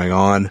what's going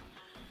on,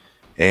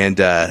 and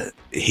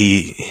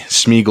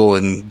Smeagol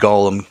and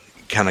Gollum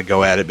kind of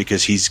go at it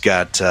because he's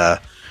got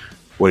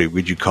what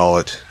would you call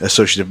it,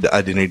 associative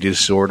identity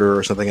disorder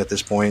or something at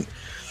this point.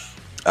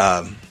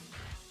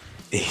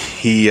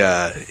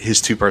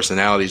 His two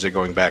personalities are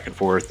going back and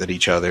forth at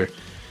each other,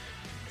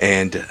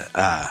 and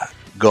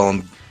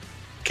Gollum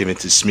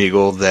convinces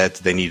Smeagol that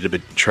they need to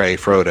betray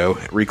Frodo,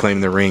 reclaim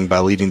the ring by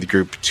leading the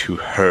group to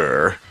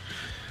her.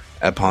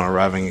 Upon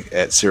arriving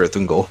at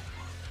Sirathungel,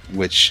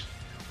 which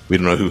we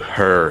don't know who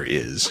her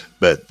is,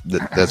 but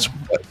that's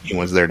what he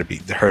wants there to be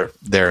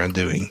their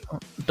undoing.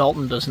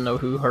 Dalton doesn't know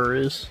who her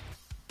is.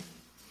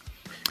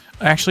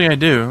 Actually, I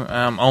do.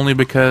 Only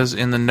because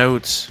in the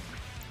notes,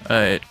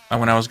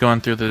 when I was going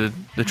through the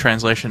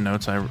translation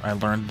notes, I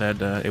learned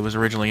that it was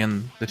originally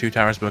in the Two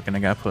Towers book and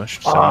it got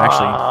pushed. So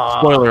actually,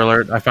 spoiler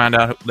alert, I found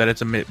out that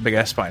it's a big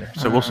ass spider.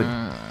 So we'll see.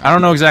 I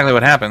don't know exactly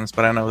what happens,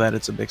 but I know that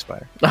it's a big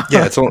spider.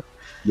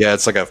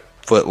 It's like a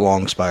foot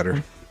long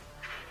spider.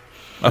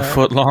 A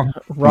foot long.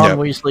 Ron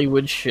Weasley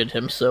would shit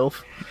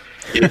himself.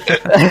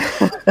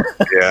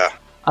 Yeah.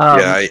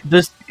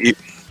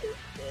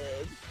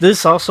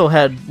 This also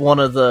had one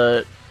of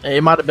the.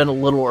 It might have been a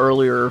little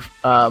earlier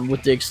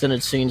with the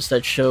extended scenes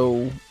that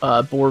show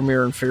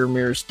Boromir and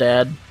Faramir's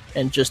dad,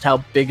 and just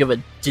how big of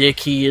a dick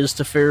he is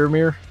to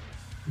Faramir.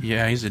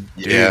 Yeah, he's a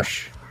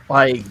douche.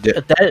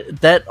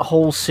 That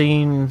whole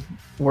scene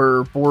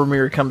where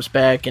Boromir comes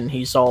back and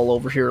he's all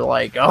over here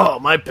like, oh,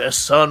 my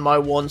best son, my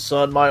one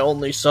son, my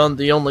only son,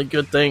 the only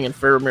good thing, and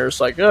Faramir's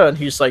like, and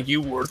he's like,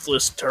 you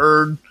worthless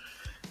turd.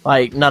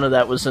 Like, none of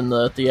that was in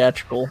the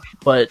theatrical,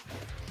 but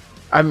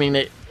I mean,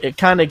 it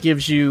kind of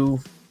gives you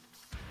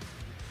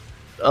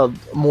a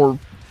more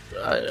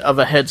of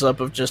a heads up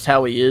of just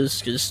how he is,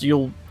 because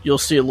you'll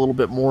see a little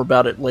bit more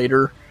about it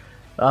later.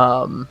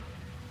 I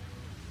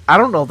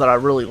don't know that I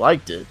really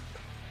liked it.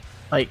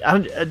 Like,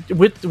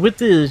 with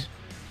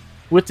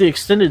the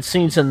extended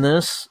scenes in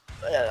this,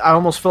 I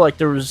almost feel like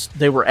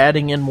they were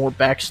adding in more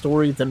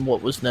backstory than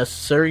what was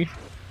necessary.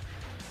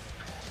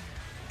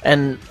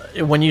 And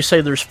when you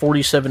say there's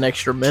 47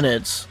 extra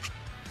minutes,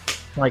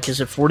 like, is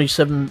it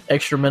 47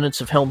 extra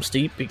minutes of Helm's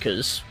Deep?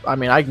 Because, I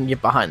mean, I can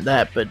get behind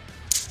that, but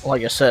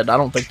like I said, I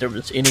don't think there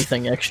was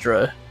anything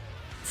extra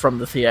from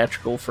the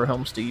theatrical for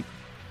Helm's Deep.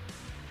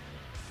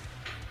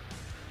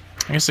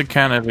 I guess it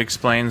kind of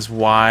explains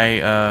why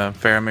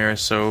Faramir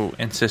is so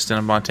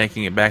insistent upon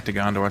taking it back to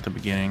Gondor at the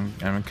beginning.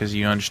 I mean, because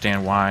you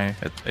understand why.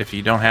 If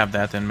you don't have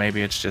that, then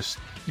maybe it's just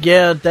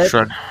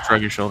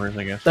shrug your shoulders,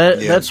 I guess.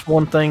 That's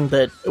one thing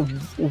that,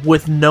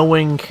 with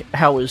knowing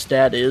how his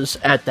dad is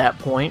at that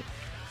point,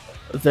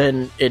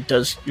 then it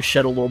does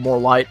shed a little more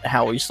light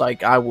how he's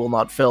like, I will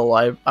not fail,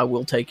 I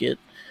will take it.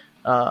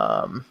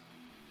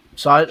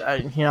 So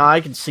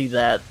I can see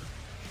that.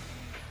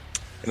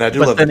 And I do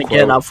but love then the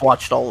again, quote. I've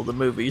watched all of the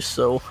movies,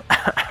 so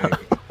I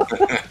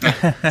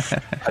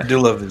do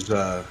love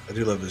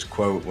his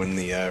quote when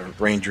the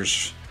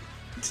Rangers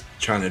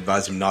trying to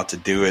advise him not to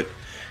do it.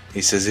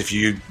 He says, "If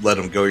you let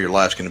him go, your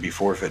life's going to be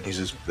forfeit." And he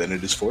says, "Then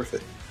it is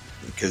forfeit,"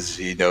 because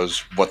he knows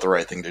what the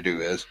right thing to do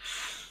is.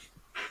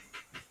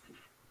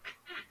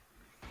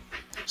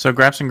 So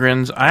Graps and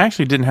Grins, I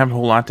actually didn't have a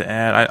whole lot to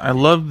add. I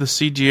love the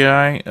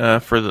CGI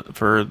for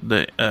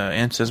the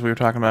Ents, as we were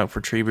talking about,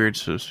 for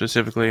Treebeard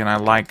specifically, and I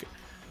like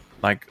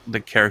the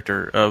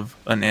character of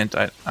an Ent.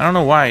 I don't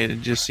know why,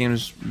 it just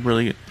seems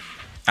really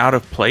out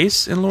of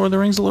place in Lord of the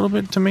Rings a little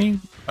bit to me.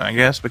 I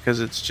guess because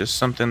it's just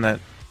something that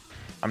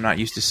I'm not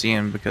used to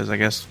seeing, because I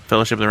guess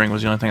Fellowship of the Ring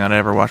was the only thing I'd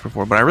ever watched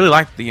before. But I really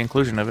like the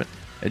inclusion of it.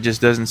 It just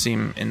doesn't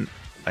seem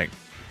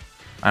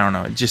I don't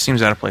know. It just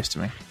seems out of place to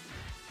me.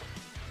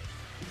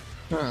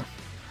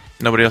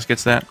 Nobody else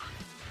gets that?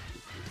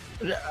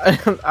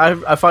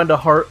 I find a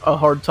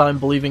hard time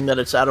believing that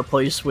it's out of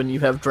place when you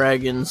have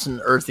dragons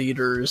and earth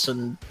eaters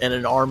and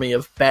an army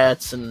of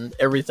bats and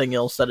everything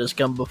else that has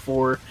come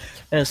before,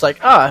 and it's like,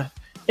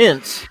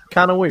 Ents,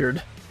 kind of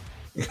weird.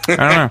 I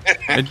don't know.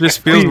 It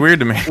just feels weird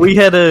to me. We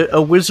had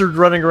a wizard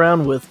running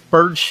around with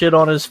bird shit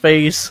on his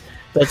face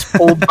that's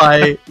pulled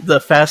by the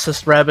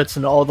fastest rabbits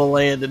in all the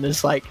land, and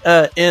it's like,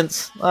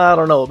 Ents, I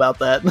don't know about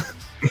that.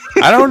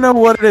 I don't know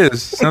what it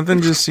is. Something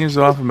just seems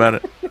off about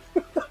it.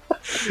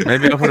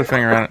 Maybe I'll put a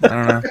finger on it. I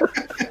don't know.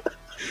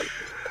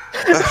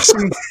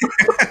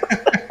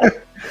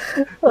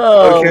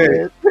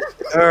 Okay.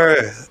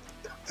 Man.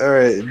 All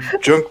right.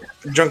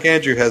 Junk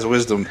Andrew has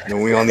wisdom,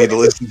 and we all need to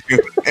listen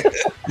to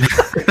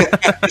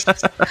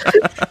it.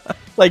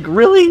 Like,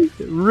 really,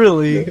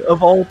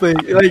 of all things.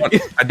 Like,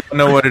 I don't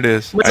know what it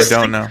is. I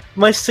don't know.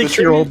 My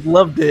 6-year-old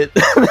loved it.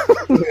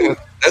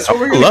 That's what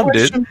we're going to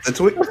question. That's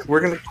what we're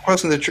going to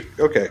question.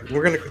 Okay,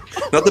 we're going to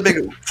not the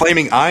big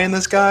flaming eye in the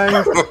sky.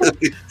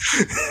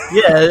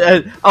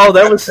 Yeah.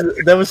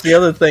 That was the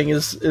other thing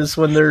is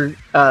when they're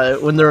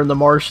in the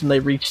marsh and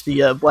they reach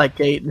the Black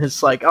Gate, and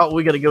it's like,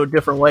 we got to go a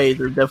different way.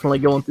 They're definitely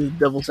going through the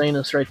Devil's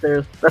Anus right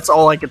there. That's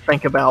all I could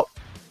think about.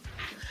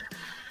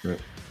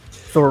 Right.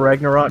 Thor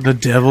Ragnarok. The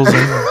Devil's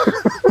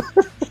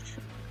Anus.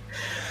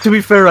 To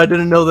be fair, I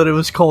didn't know that it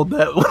was called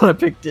that when I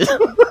picked it.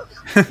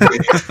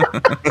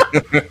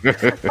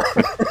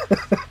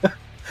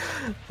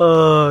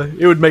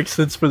 It would make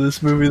sense for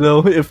this movie,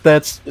 though, if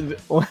that's...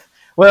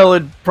 Well,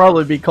 it'd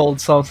probably be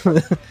called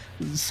something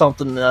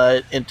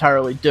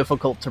entirely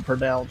difficult to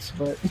pronounce,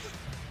 but...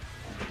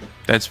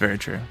 That's very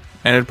true.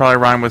 And it'd probably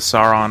rhyme with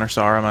Sauron or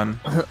Saruman.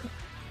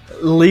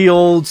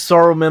 Leold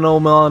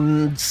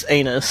Saruman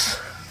anus.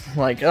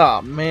 Like,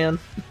 man.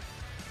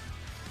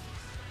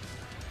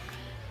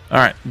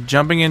 Alright,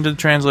 jumping into the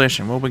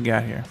translation. What we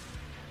got here?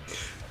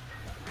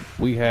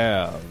 We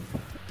have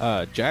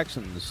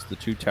Jackson's The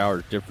Two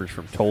Towers differs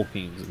from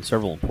Tolkien's in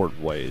several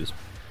important ways.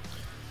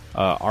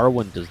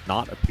 Arwen does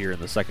not appear in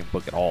the second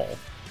book at all,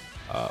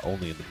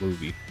 only in the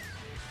movie.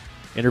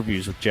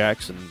 Interviews with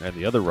Jackson and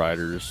the other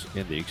writers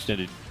in the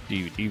extended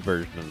DVD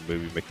version of the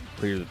movie make it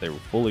clear that they were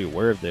fully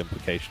aware of the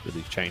implications of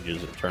these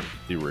changes in terms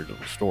of the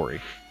original story,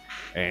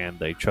 and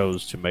they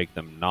chose to make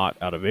them not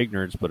out of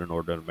ignorance, but in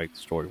order to make the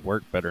story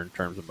work better in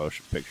terms of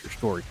motion picture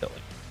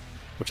storytelling.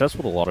 Which that's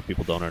what a lot of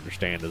people don't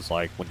understand, is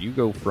like when you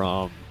go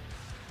from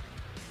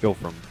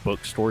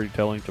book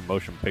storytelling to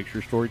motion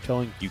picture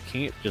storytelling, you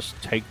can't just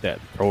take that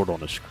and throw it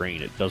on a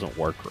screen. It doesn't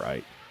work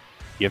right.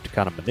 You have to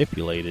kind of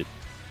manipulate it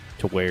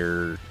to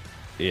where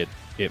it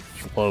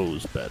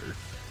flows better.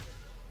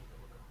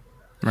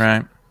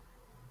 Right.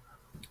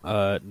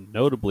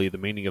 Notably, the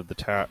meaning of the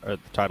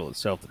title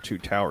itself, The Two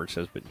Towers,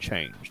 has been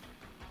changed.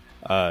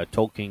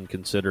 Tolkien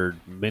considered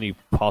many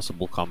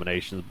possible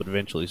combinations, but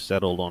eventually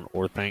settled on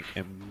Orthanc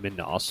and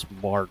Minas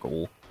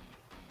Morgul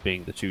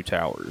being the Two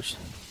Towers.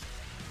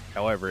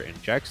 However, in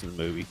Jackson's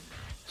movie,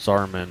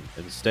 Saruman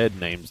instead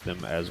names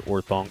them as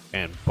Orthanc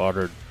and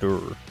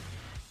Barad-dûr,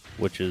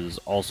 which is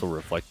also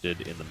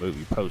reflected in the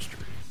movie poster.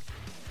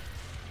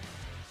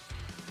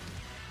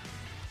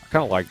 I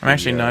kind of like. I'm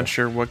actually not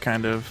sure what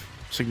kind of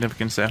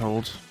significance that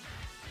holds.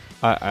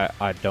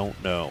 I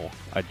don't know.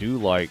 I do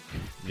like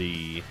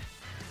the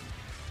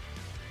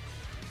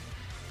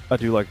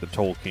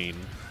Tolkien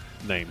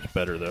names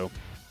better, though.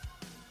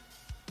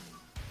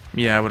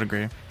 Yeah, I would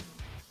agree.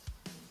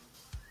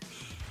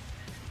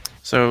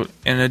 So,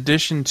 in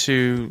addition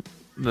to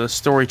the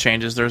story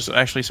changes, there's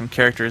actually some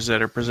characters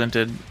that are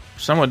presented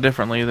somewhat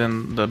differently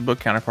than the book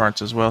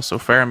counterparts as well. So,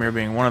 Faramir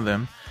being one of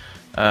them,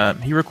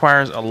 he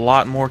requires a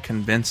lot more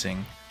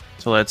convincing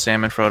to let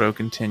Sam and Frodo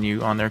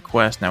continue on their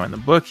quest. Now, in the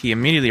book, he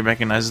immediately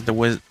recognizes the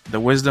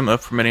wisdom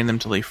of permitting them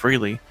to leave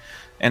freely,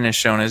 and is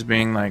shown as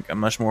being like a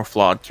much more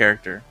flawed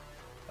character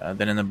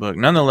than in the book.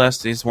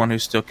 Nonetheless, he's one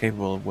who's still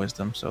capable of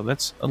wisdom, so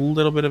that's a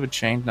little bit of a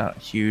change, not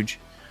huge.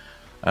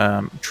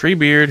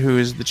 Treebeard, who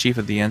is the chief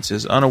of the Ents,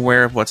 is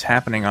unaware of what's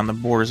happening on the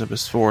borders of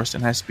his forest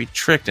and has to be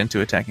tricked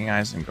into attacking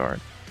Isengard.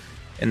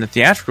 In the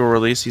theatrical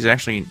release, he's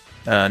actually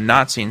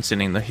not seen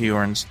sending the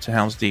Huorns to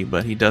Helm's Deep,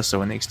 but he does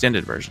so in the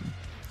extended version.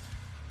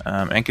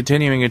 And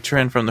continuing a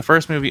trend from the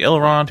first movie,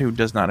 Elrond, who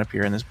does not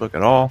appear in this book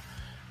at all,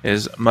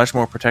 is much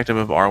more protective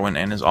of Arwen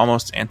and is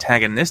almost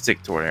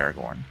antagonistic toward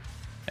Aragorn.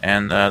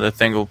 And the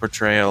Thingol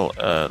portrayal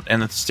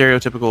and the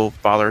stereotypical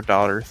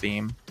father-daughter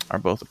theme are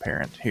both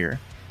apparent here.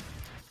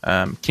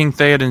 King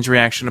Theoden's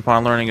reaction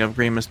upon learning of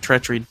Grima's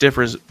treachery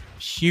differs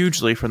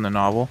hugely from the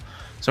novel.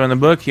 So in the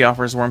book, he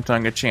offers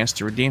Wormtongue a chance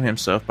to redeem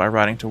himself by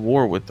riding to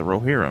war with the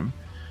Rohirrim.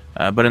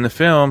 But in the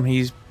film,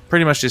 he's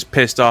pretty much just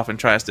pissed off and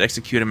tries to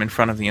execute him in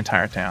front of the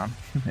entire town.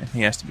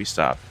 He has to be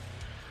stopped.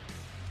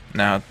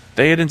 Now,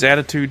 Theoden's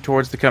attitude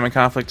towards the coming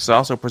conflict is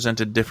also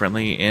presented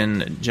differently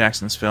in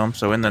Jackson's film.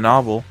 So in the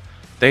novel,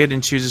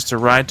 Theoden chooses to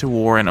ride to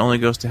war and only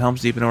goes to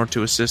Helm's Deep in order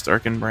to assist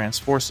Erkenbrand's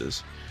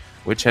forces,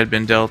 which had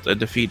been dealt a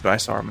defeat by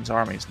Saruman's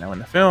armies. Now in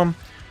the film,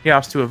 he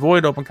opts to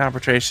avoid open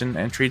confrontation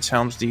and treats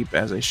Helm's Deep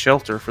as a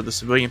shelter for the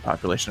civilian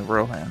population of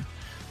Rohan.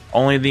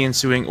 Only the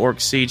ensuing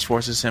orc siege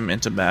forces him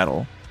into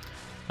battle.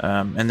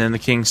 And then the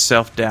king's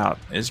self-doubt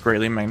is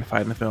greatly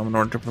magnified in the film in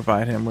order to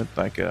provide him with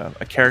like a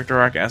character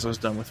arc, as was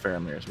done with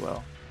Faramir as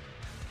well.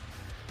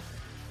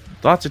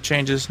 Lots of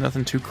changes,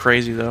 nothing too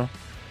crazy though.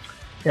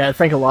 Yeah, I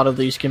think a lot of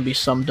these can be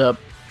summed up.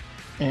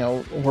 You know,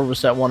 where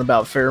was that one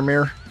about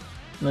Faramir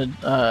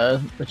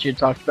that you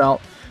talked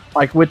about?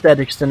 Like with that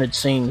extended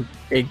scene,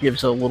 it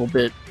gives a little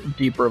bit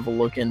deeper of a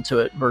look into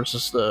it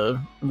versus the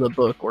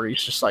book where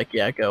he's just like,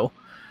 yeah, go.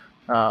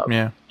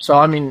 Yeah. So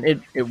I mean,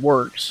 it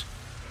works.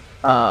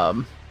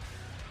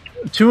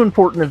 Two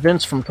important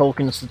events from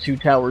Tolkien's The Two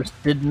Towers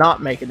did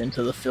not make it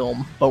into the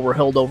film, but were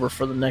held over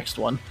for the next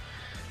one.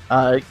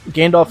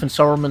 Gandalf and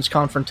Saruman's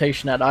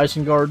confrontation at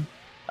Isengard.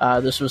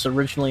 This was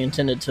originally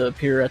intended to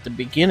appear at the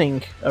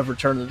beginning of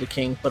Return of the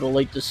King, but a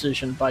late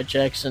decision by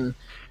Jackson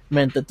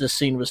meant that this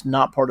scene was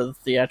not part of the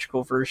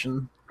theatrical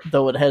version,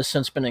 though it has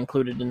since been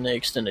included in the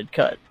extended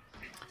cut.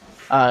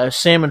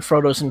 Sam and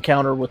Frodo's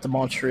encounter with the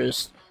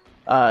monstrous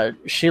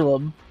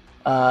Shelob.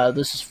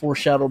 This is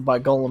foreshadowed by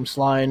Gollum's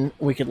line,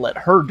 "We could let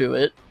her do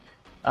it."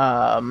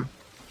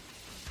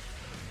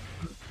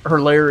 Her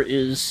lair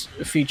is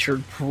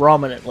featured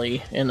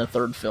prominently in the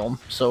third film,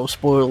 so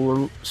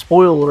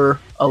spoiler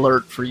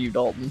alert for you,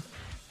 Dalton.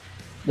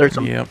 There's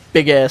some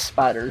big-ass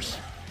spiders.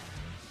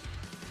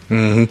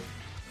 Mm-hmm.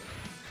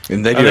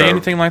 And Are they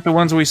anything like the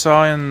ones we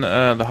saw in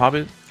The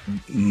Hobbit?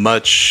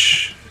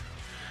 Much.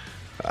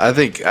 I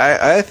think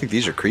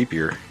these are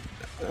creepier.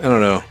 I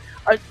don't know.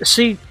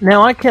 See,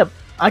 now I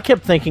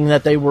kept thinking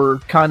that they were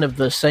kind of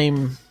the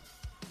same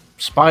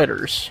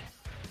spiders,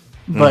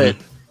 but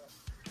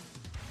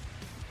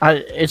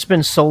it's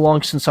been so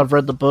long since I've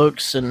read the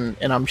books, and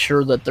I'm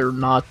sure that they're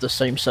not the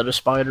same set of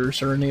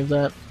spiders or any of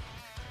that.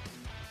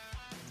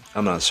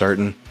 I'm not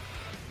certain,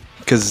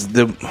 because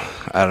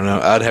I don't know.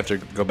 I'd have to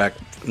go back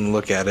and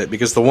look at it,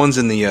 because the ones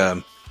in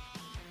the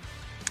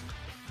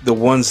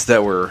ones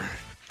that were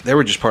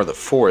just part of the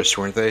forest,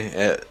 weren't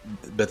they?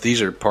 But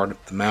these are part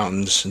of the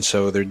mountains, and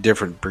so they're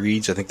different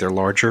breeds. I think they're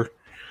larger.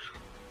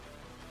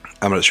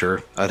 I'm not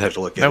sure. I'd have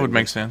to look at it. That would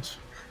make sense.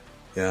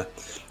 Yeah.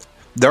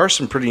 There are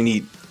some pretty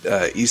neat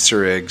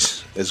Easter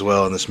eggs as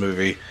well in this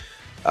movie.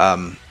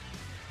 I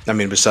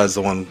mean, besides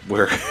the one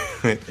where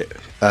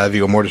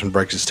Viggo Mortensen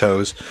breaks his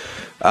toes.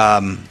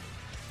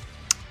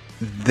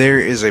 There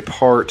is a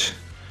part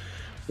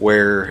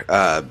where...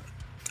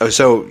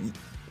 so,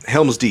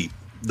 Helm's Deep.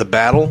 The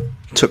battle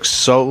took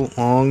so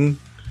long.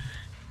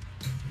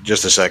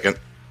 Just a second.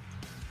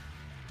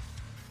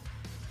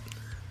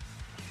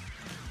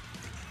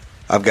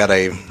 I've got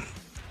a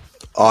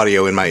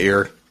audio in my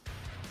ear.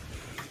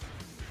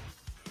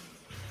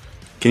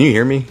 Can you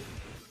hear me?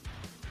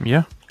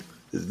 Yeah.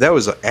 That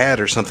was an ad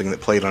or something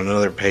that played on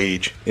another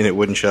page, and it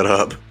wouldn't shut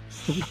up.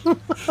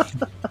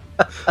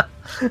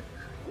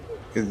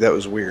 That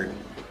was weird.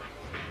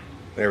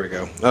 There we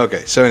go.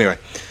 Okay, so anyway.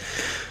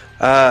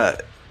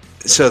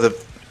 So the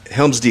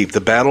Helm's Deep,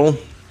 the battle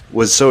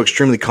was so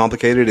extremely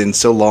complicated and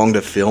so long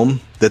to film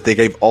that they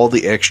gave all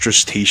the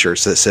extras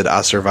t-shirts that said,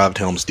 "I survived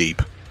Helm's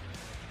Deep."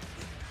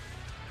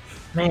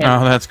 Man.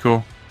 Oh, that's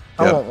cool.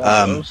 I want one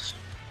of those.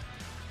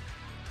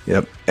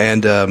 Yep.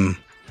 And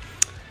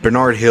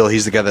Bernard Hill,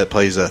 he's the guy that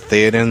plays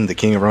Theoden, the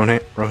king of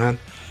Rohan.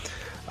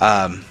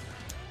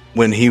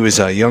 When he was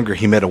younger,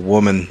 he met a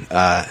woman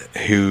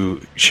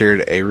who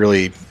shared a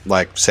really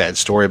sad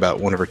story about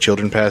one of her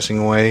children passing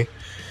away.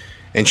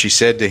 And she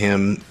said to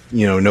him,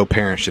 no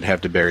parent should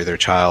have to bury their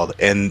child.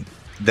 And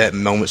that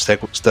moment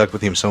stuck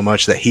with him so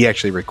much that he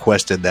actually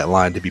requested that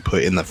line to be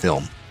put in the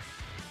film.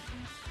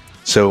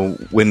 So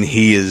when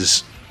he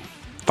is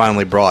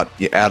finally brought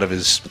out of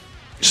his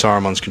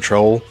Saruman's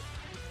control,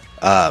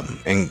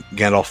 and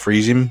Gandalf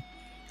frees him,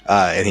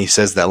 and he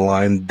says that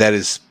line, that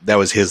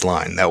was his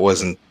line. That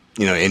wasn't,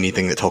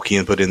 anything that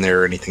Tolkien put in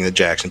there or anything that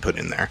Jackson put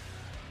in there.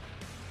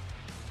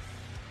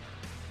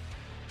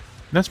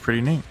 That's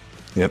pretty neat.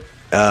 Yep.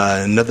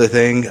 Another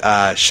thing,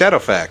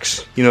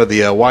 Shadowfax.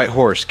 The white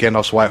horse,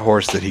 Gandalf's white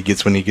horse that he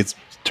gets when he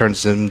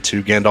turns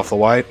into Gandalf the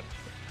White.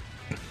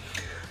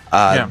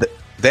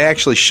 They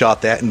actually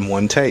shot that in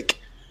one take,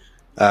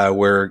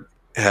 where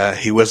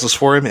he whistles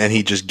for him and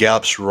he just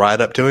gallops right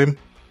up to him.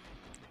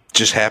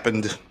 Just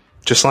happened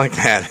just like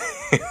that.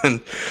 And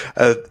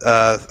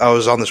I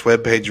was on this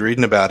webpage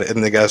reading about it,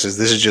 and the guy says,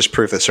 "This is just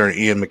proof that Sir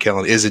Ian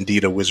McKellen is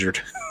indeed a wizard."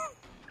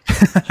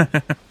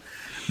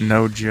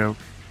 No joke.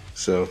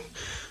 So,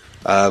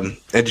 and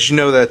did you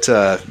know that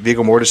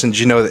Viggo Mortensen? Did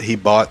you know that he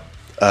bought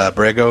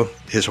Brego,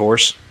 his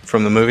horse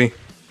from the movie?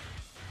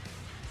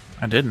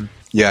 I didn't.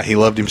 Yeah, he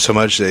loved him so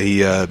much that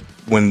he,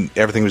 when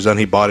everything was done,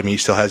 he bought him. He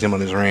still has him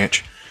on his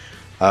ranch.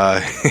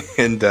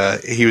 And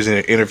he was in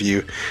an interview,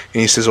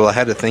 and he says, "Well, I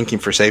had to thank him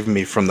for saving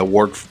me from the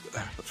ward,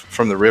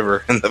 from the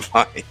river and the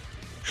vine."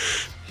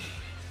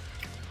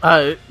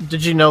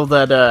 Did you know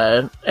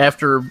that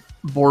after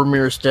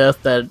Boromir's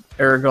death, that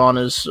Aragorn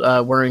is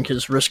wearing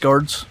his wrist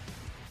guards?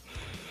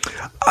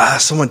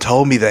 Someone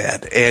told me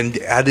that, and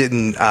I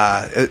didn't.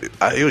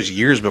 It was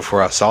years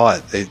before I saw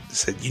it. They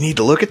said, "You need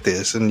to look at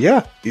this," and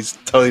yeah, he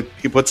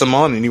puts them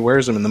on and he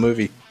wears them in the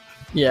movie.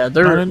 Yeah, I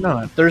didn't know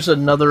that. There's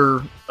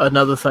another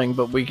thing,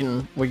 but we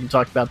can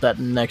talk about that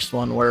in the next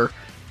one, where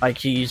like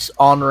he's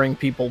honoring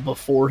people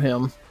before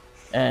him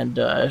and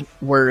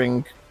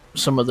wearing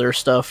some of their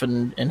stuff,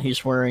 and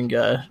he's wearing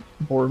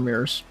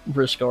Boromir's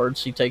wrist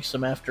guards. He takes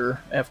them after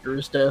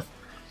his death.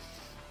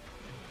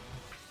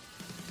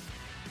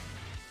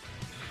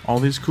 All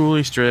these cool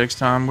Easter eggs,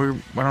 Tom.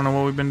 I don't know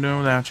what we've been doing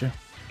without you.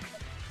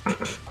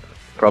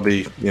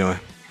 Probably,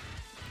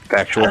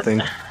 factual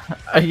thing.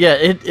 Yeah,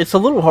 it's a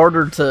little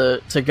harder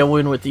to go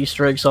in with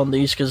Easter eggs on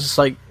these, because it's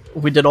like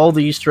we did all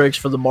the Easter eggs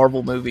for the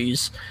Marvel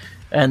movies,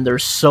 and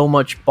there's so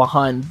much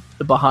behind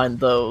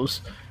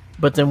those.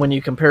 But then when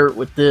you compare it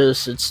with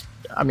this, it's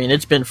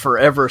been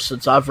forever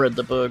since I've read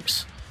the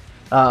books,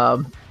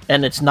 and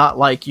it's not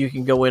like you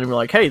can go in and be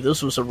like, "Hey,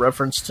 this was a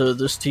reference to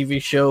this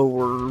TV show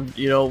or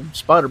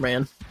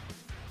Spider-Man."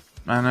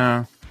 I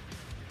know.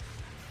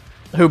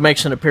 Who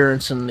makes an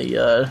appearance in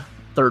the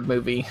third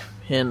movie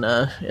in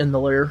the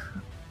lair.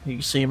 You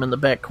can see him in the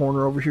back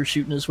corner over here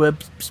shooting his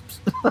web.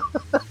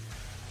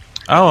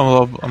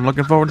 Oh, well, I'm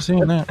looking forward to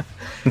seeing that.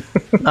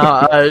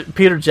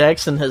 Peter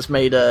Jackson has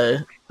made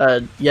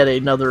yet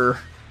another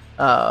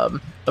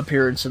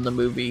appearance in the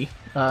movie.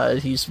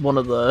 He's one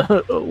of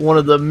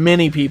the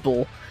many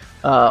people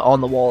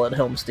on the wall at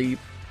Helm's Deep.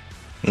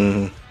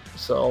 Mm-hmm.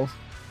 So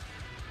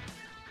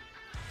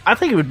I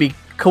think it would be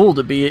cool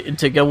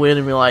to go in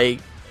and be like,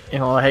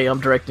 hey, I'm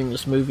directing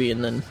this movie,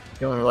 and then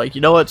like,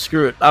 you know what,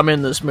 screw it, I'm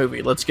in this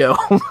movie, let's go.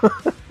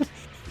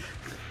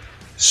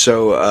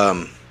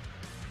 So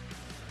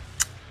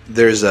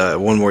there's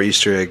one more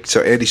Easter egg.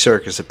 So Andy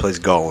Serkis that plays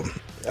Gollum.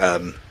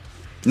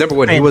 Number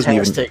one, Fantastic. He wasn't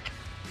even.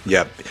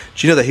 Yeah,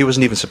 do you know that he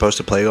wasn't even supposed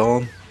to play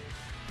Gollum?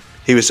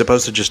 He was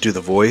supposed to just do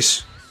the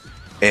voice,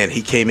 and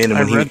he came in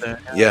and when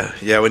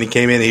when he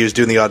came in, he was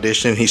doing the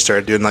audition, and he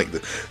started doing like the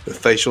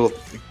facial,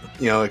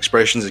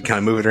 expressions and kind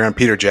of moving around.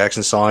 Peter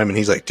Jackson saw him, and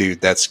he's like,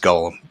 "Dude, that's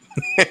Gollum,"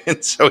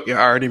 and so he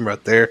hired him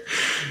right there,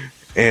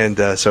 and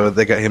so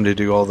they got him to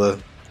do all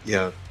the,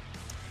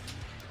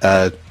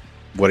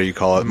 what do you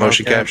call it?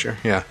 Motion capture,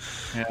 yeah.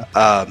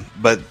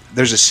 But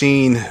there's a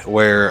scene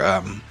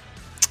where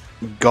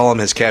Gollum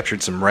has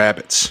captured some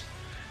rabbits,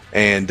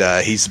 and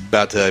he's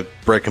about to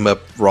break them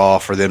up raw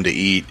for them to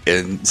eat,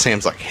 and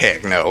Sam's like,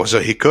 heck no. So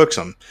he cooks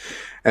them,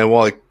 and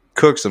while he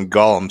cooks them,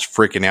 Gollum's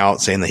freaking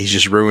out, saying that he's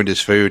just ruined his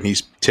food, and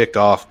he's ticked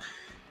off,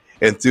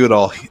 and through it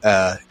all,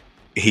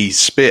 he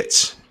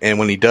spits, and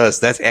when he does,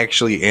 that's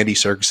actually Andy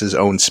Serkis'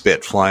 own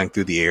spit flying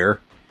through the air.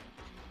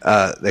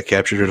 They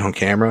captured it on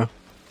camera,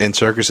 and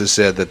Serkis has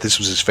said that this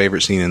was his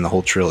favorite scene in the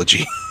whole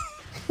trilogy.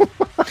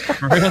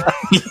 Really?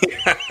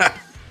 Yeah.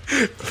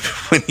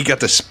 When he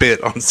got to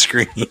spit on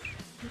screen.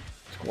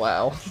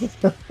 Wow.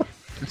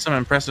 It's some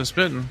impressive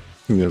spitting.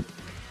 Yep.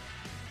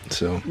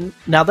 So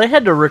now they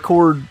had to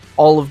record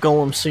all of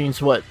Gollum's scenes,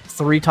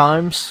 3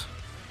 times?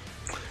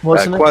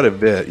 Wasn't it? Quite a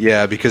bit,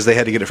 yeah, because they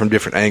had to get it from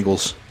different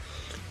angles.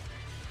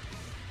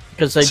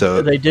 Because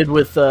they did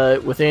with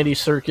Andy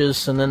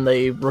Serkis, and then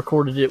they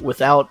recorded it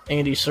without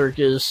Andy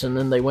Serkis, and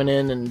then they went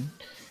in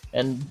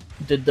and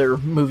did their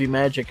movie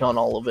magic on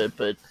all of it.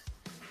 But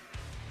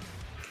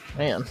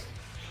man,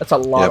 that's a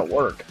lot of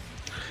work.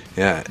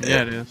 Yeah,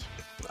 it is.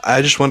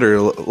 I just wonder,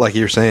 like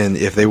you're saying,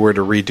 if they were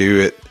to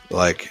redo it,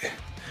 like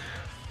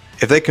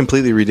if they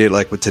completely redid it,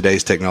 like with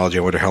today's technology,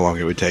 I wonder how long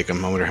it would take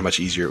them. I wonder how much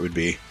easier it would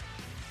be.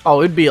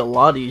 Oh, it'd be a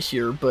lot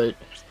easier, but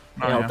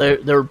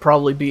there would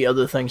probably be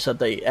other things that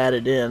they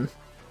added in.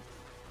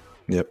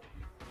 Yep.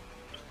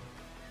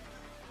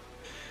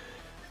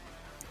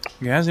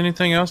 Guys,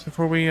 anything else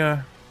before we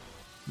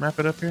wrap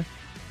it up here?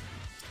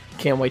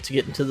 Can't wait to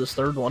get into this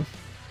third one.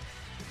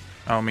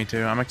 Oh, me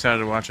too. I'm excited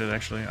to watch it,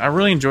 actually. I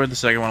really enjoyed the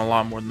second one a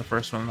lot more than the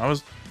first one.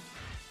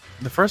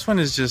 The first one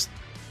is just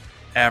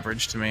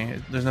average to me.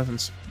 There's nothing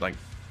like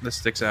that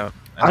sticks out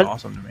as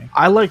awesome to me.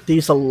 I like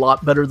these a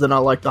lot better than I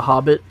like The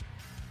Hobbit.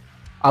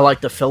 I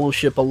like The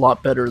Fellowship a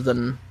lot better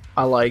than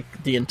I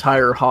like the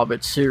entire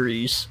Hobbit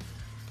series.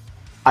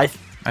 I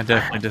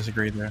definitely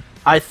disagree there.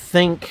 I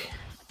think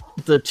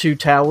The Two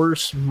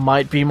Towers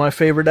might be my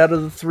favorite out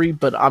of the 3,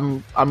 but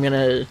I'm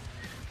gonna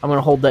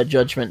hold that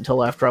judgment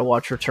until after I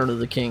watch Return of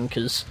the King,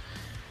 because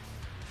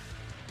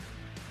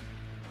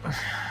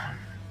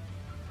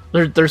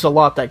there's a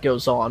lot that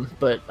goes on.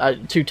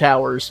 But Two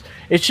Towers,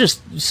 it's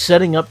just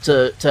setting up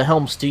to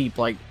Helm's Deep.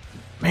 Like,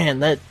 man,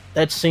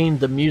 that scene,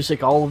 the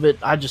music, all of it,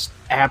 I just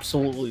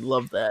absolutely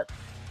love that.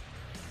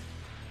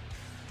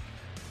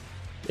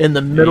 in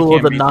the middle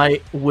of the beat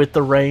night with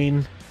the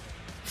rain,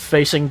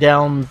 facing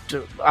down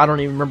to, I don't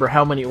even remember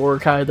how many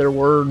Uruk-hai there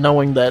were,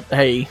 knowing that,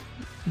 hey,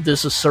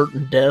 this is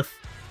certain death.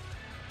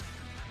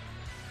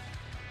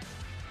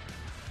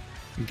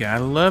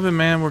 Gotta love it,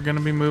 man. We're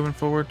gonna be moving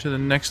forward to the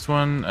next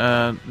one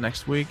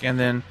next week, and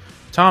then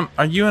Tom,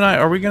 are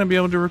we gonna be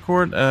able to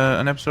record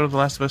an episode of The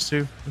Last of Us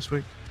 2 this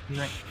week? You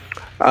think?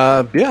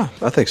 Yeah,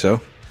 I think so.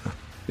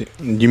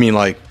 You mean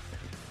like,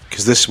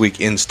 because this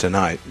week ends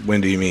tonight?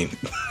 When do you mean?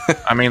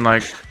 I mean,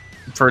 like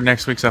for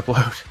next week's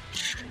upload.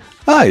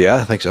 Yeah,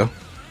 I think so.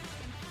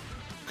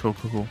 Cool.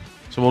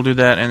 So we'll do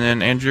that, and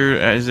then Andrew,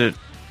 is it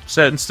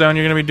set in stone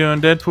you're gonna be doing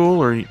Deadpool,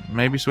 or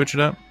maybe switch it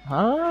up?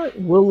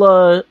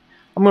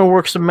 I'm gonna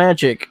work some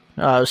magic.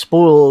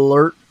 Spoiler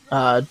alert: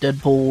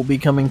 Deadpool will be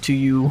coming to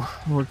you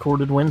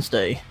recorded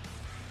Wednesday.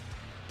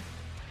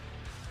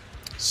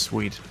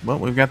 Sweet. Well,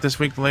 we've got this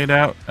week laid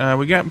out.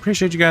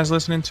 Appreciate you guys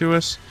listening to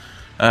us.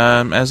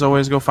 As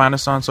always, go find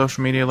us on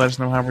social media. Let us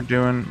know how we're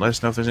doing. Let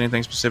us know if there's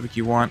anything specific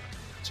you want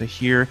to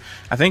hear.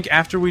 I think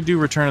after we do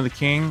Return of the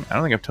King, I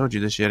don't think I've told you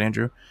this yet,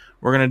 Andrew.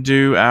 We're gonna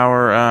do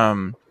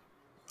our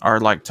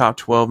like top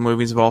 12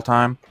 movies of all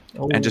time,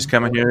 and just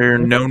come in here,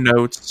 no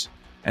notes,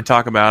 and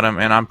talk about them.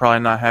 And I'm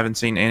probably haven't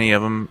seen any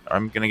of them.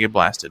 I'm gonna get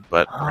blasted,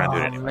 but we're gonna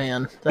do it anyway.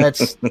 Man,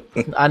 that's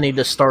I need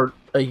to start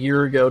a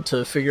year ago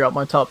to figure out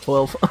my top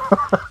 12.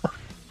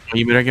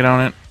 You better get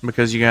on it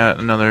because you got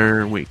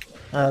another week.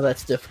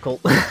 That's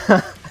difficult.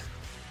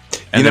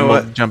 And then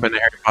we'll jump into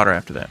Harry Potter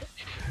after that.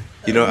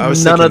 I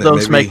was none of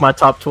those make my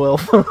top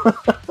 12.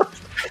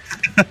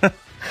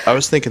 I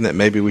was thinking that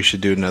maybe we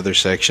should do another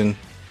section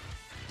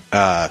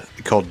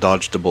called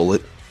Dodge the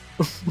Bullet.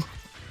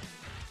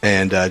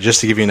 And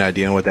just to give you an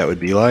idea on what that would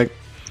be like,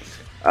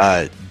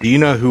 do you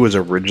know who was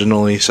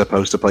originally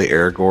supposed to play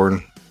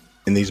Aragorn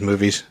in these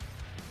movies?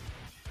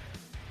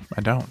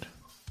 I don't.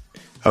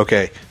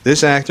 Okay,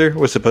 this actor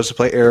was supposed to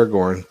play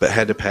Aragorn, but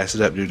had to pass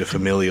it up due to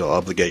familial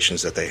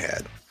obligations that they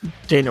had.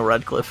 Daniel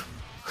Radcliffe.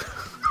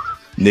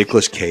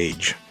 Nicolas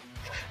Cage.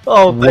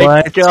 Oh,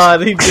 thank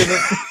God he didn't.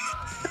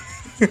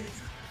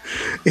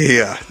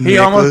 Yeah, he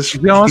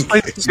almost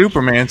played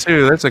Superman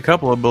too. That's a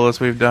couple of bullets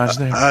we've dodged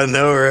there. I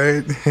know,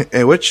 right?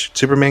 And which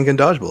Superman can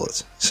dodge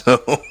bullets. So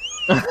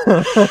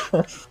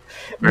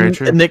very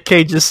true. Nick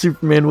Cage's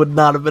Superman would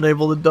not have been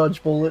able to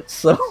dodge bullets.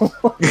 So,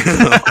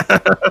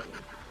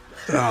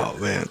 oh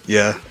man,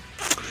 yeah.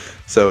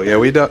 So yeah,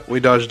 we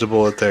dodged a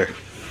bullet there.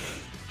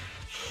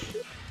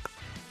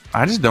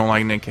 I just don't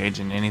like Nick Cage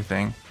in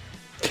anything.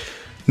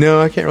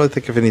 No, I can't really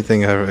think of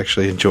anything I've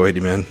actually enjoyed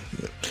him in.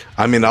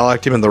 I mean, I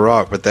liked him in The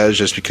Rock, but that was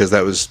just because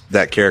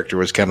that character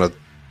was kind of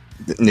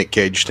Nick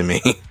Cage to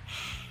me.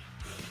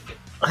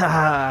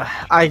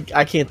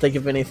 I can't think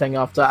of anything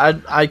off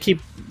the. I keep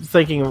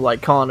thinking of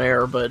like Con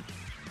Air, but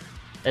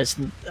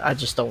I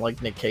just don't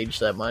like Nick Cage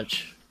that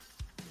much.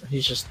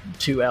 He's just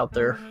too out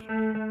there.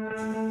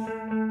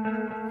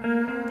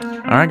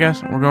 All right,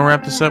 guys, we're gonna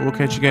wrap this up. We'll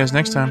catch you guys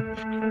next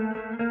time.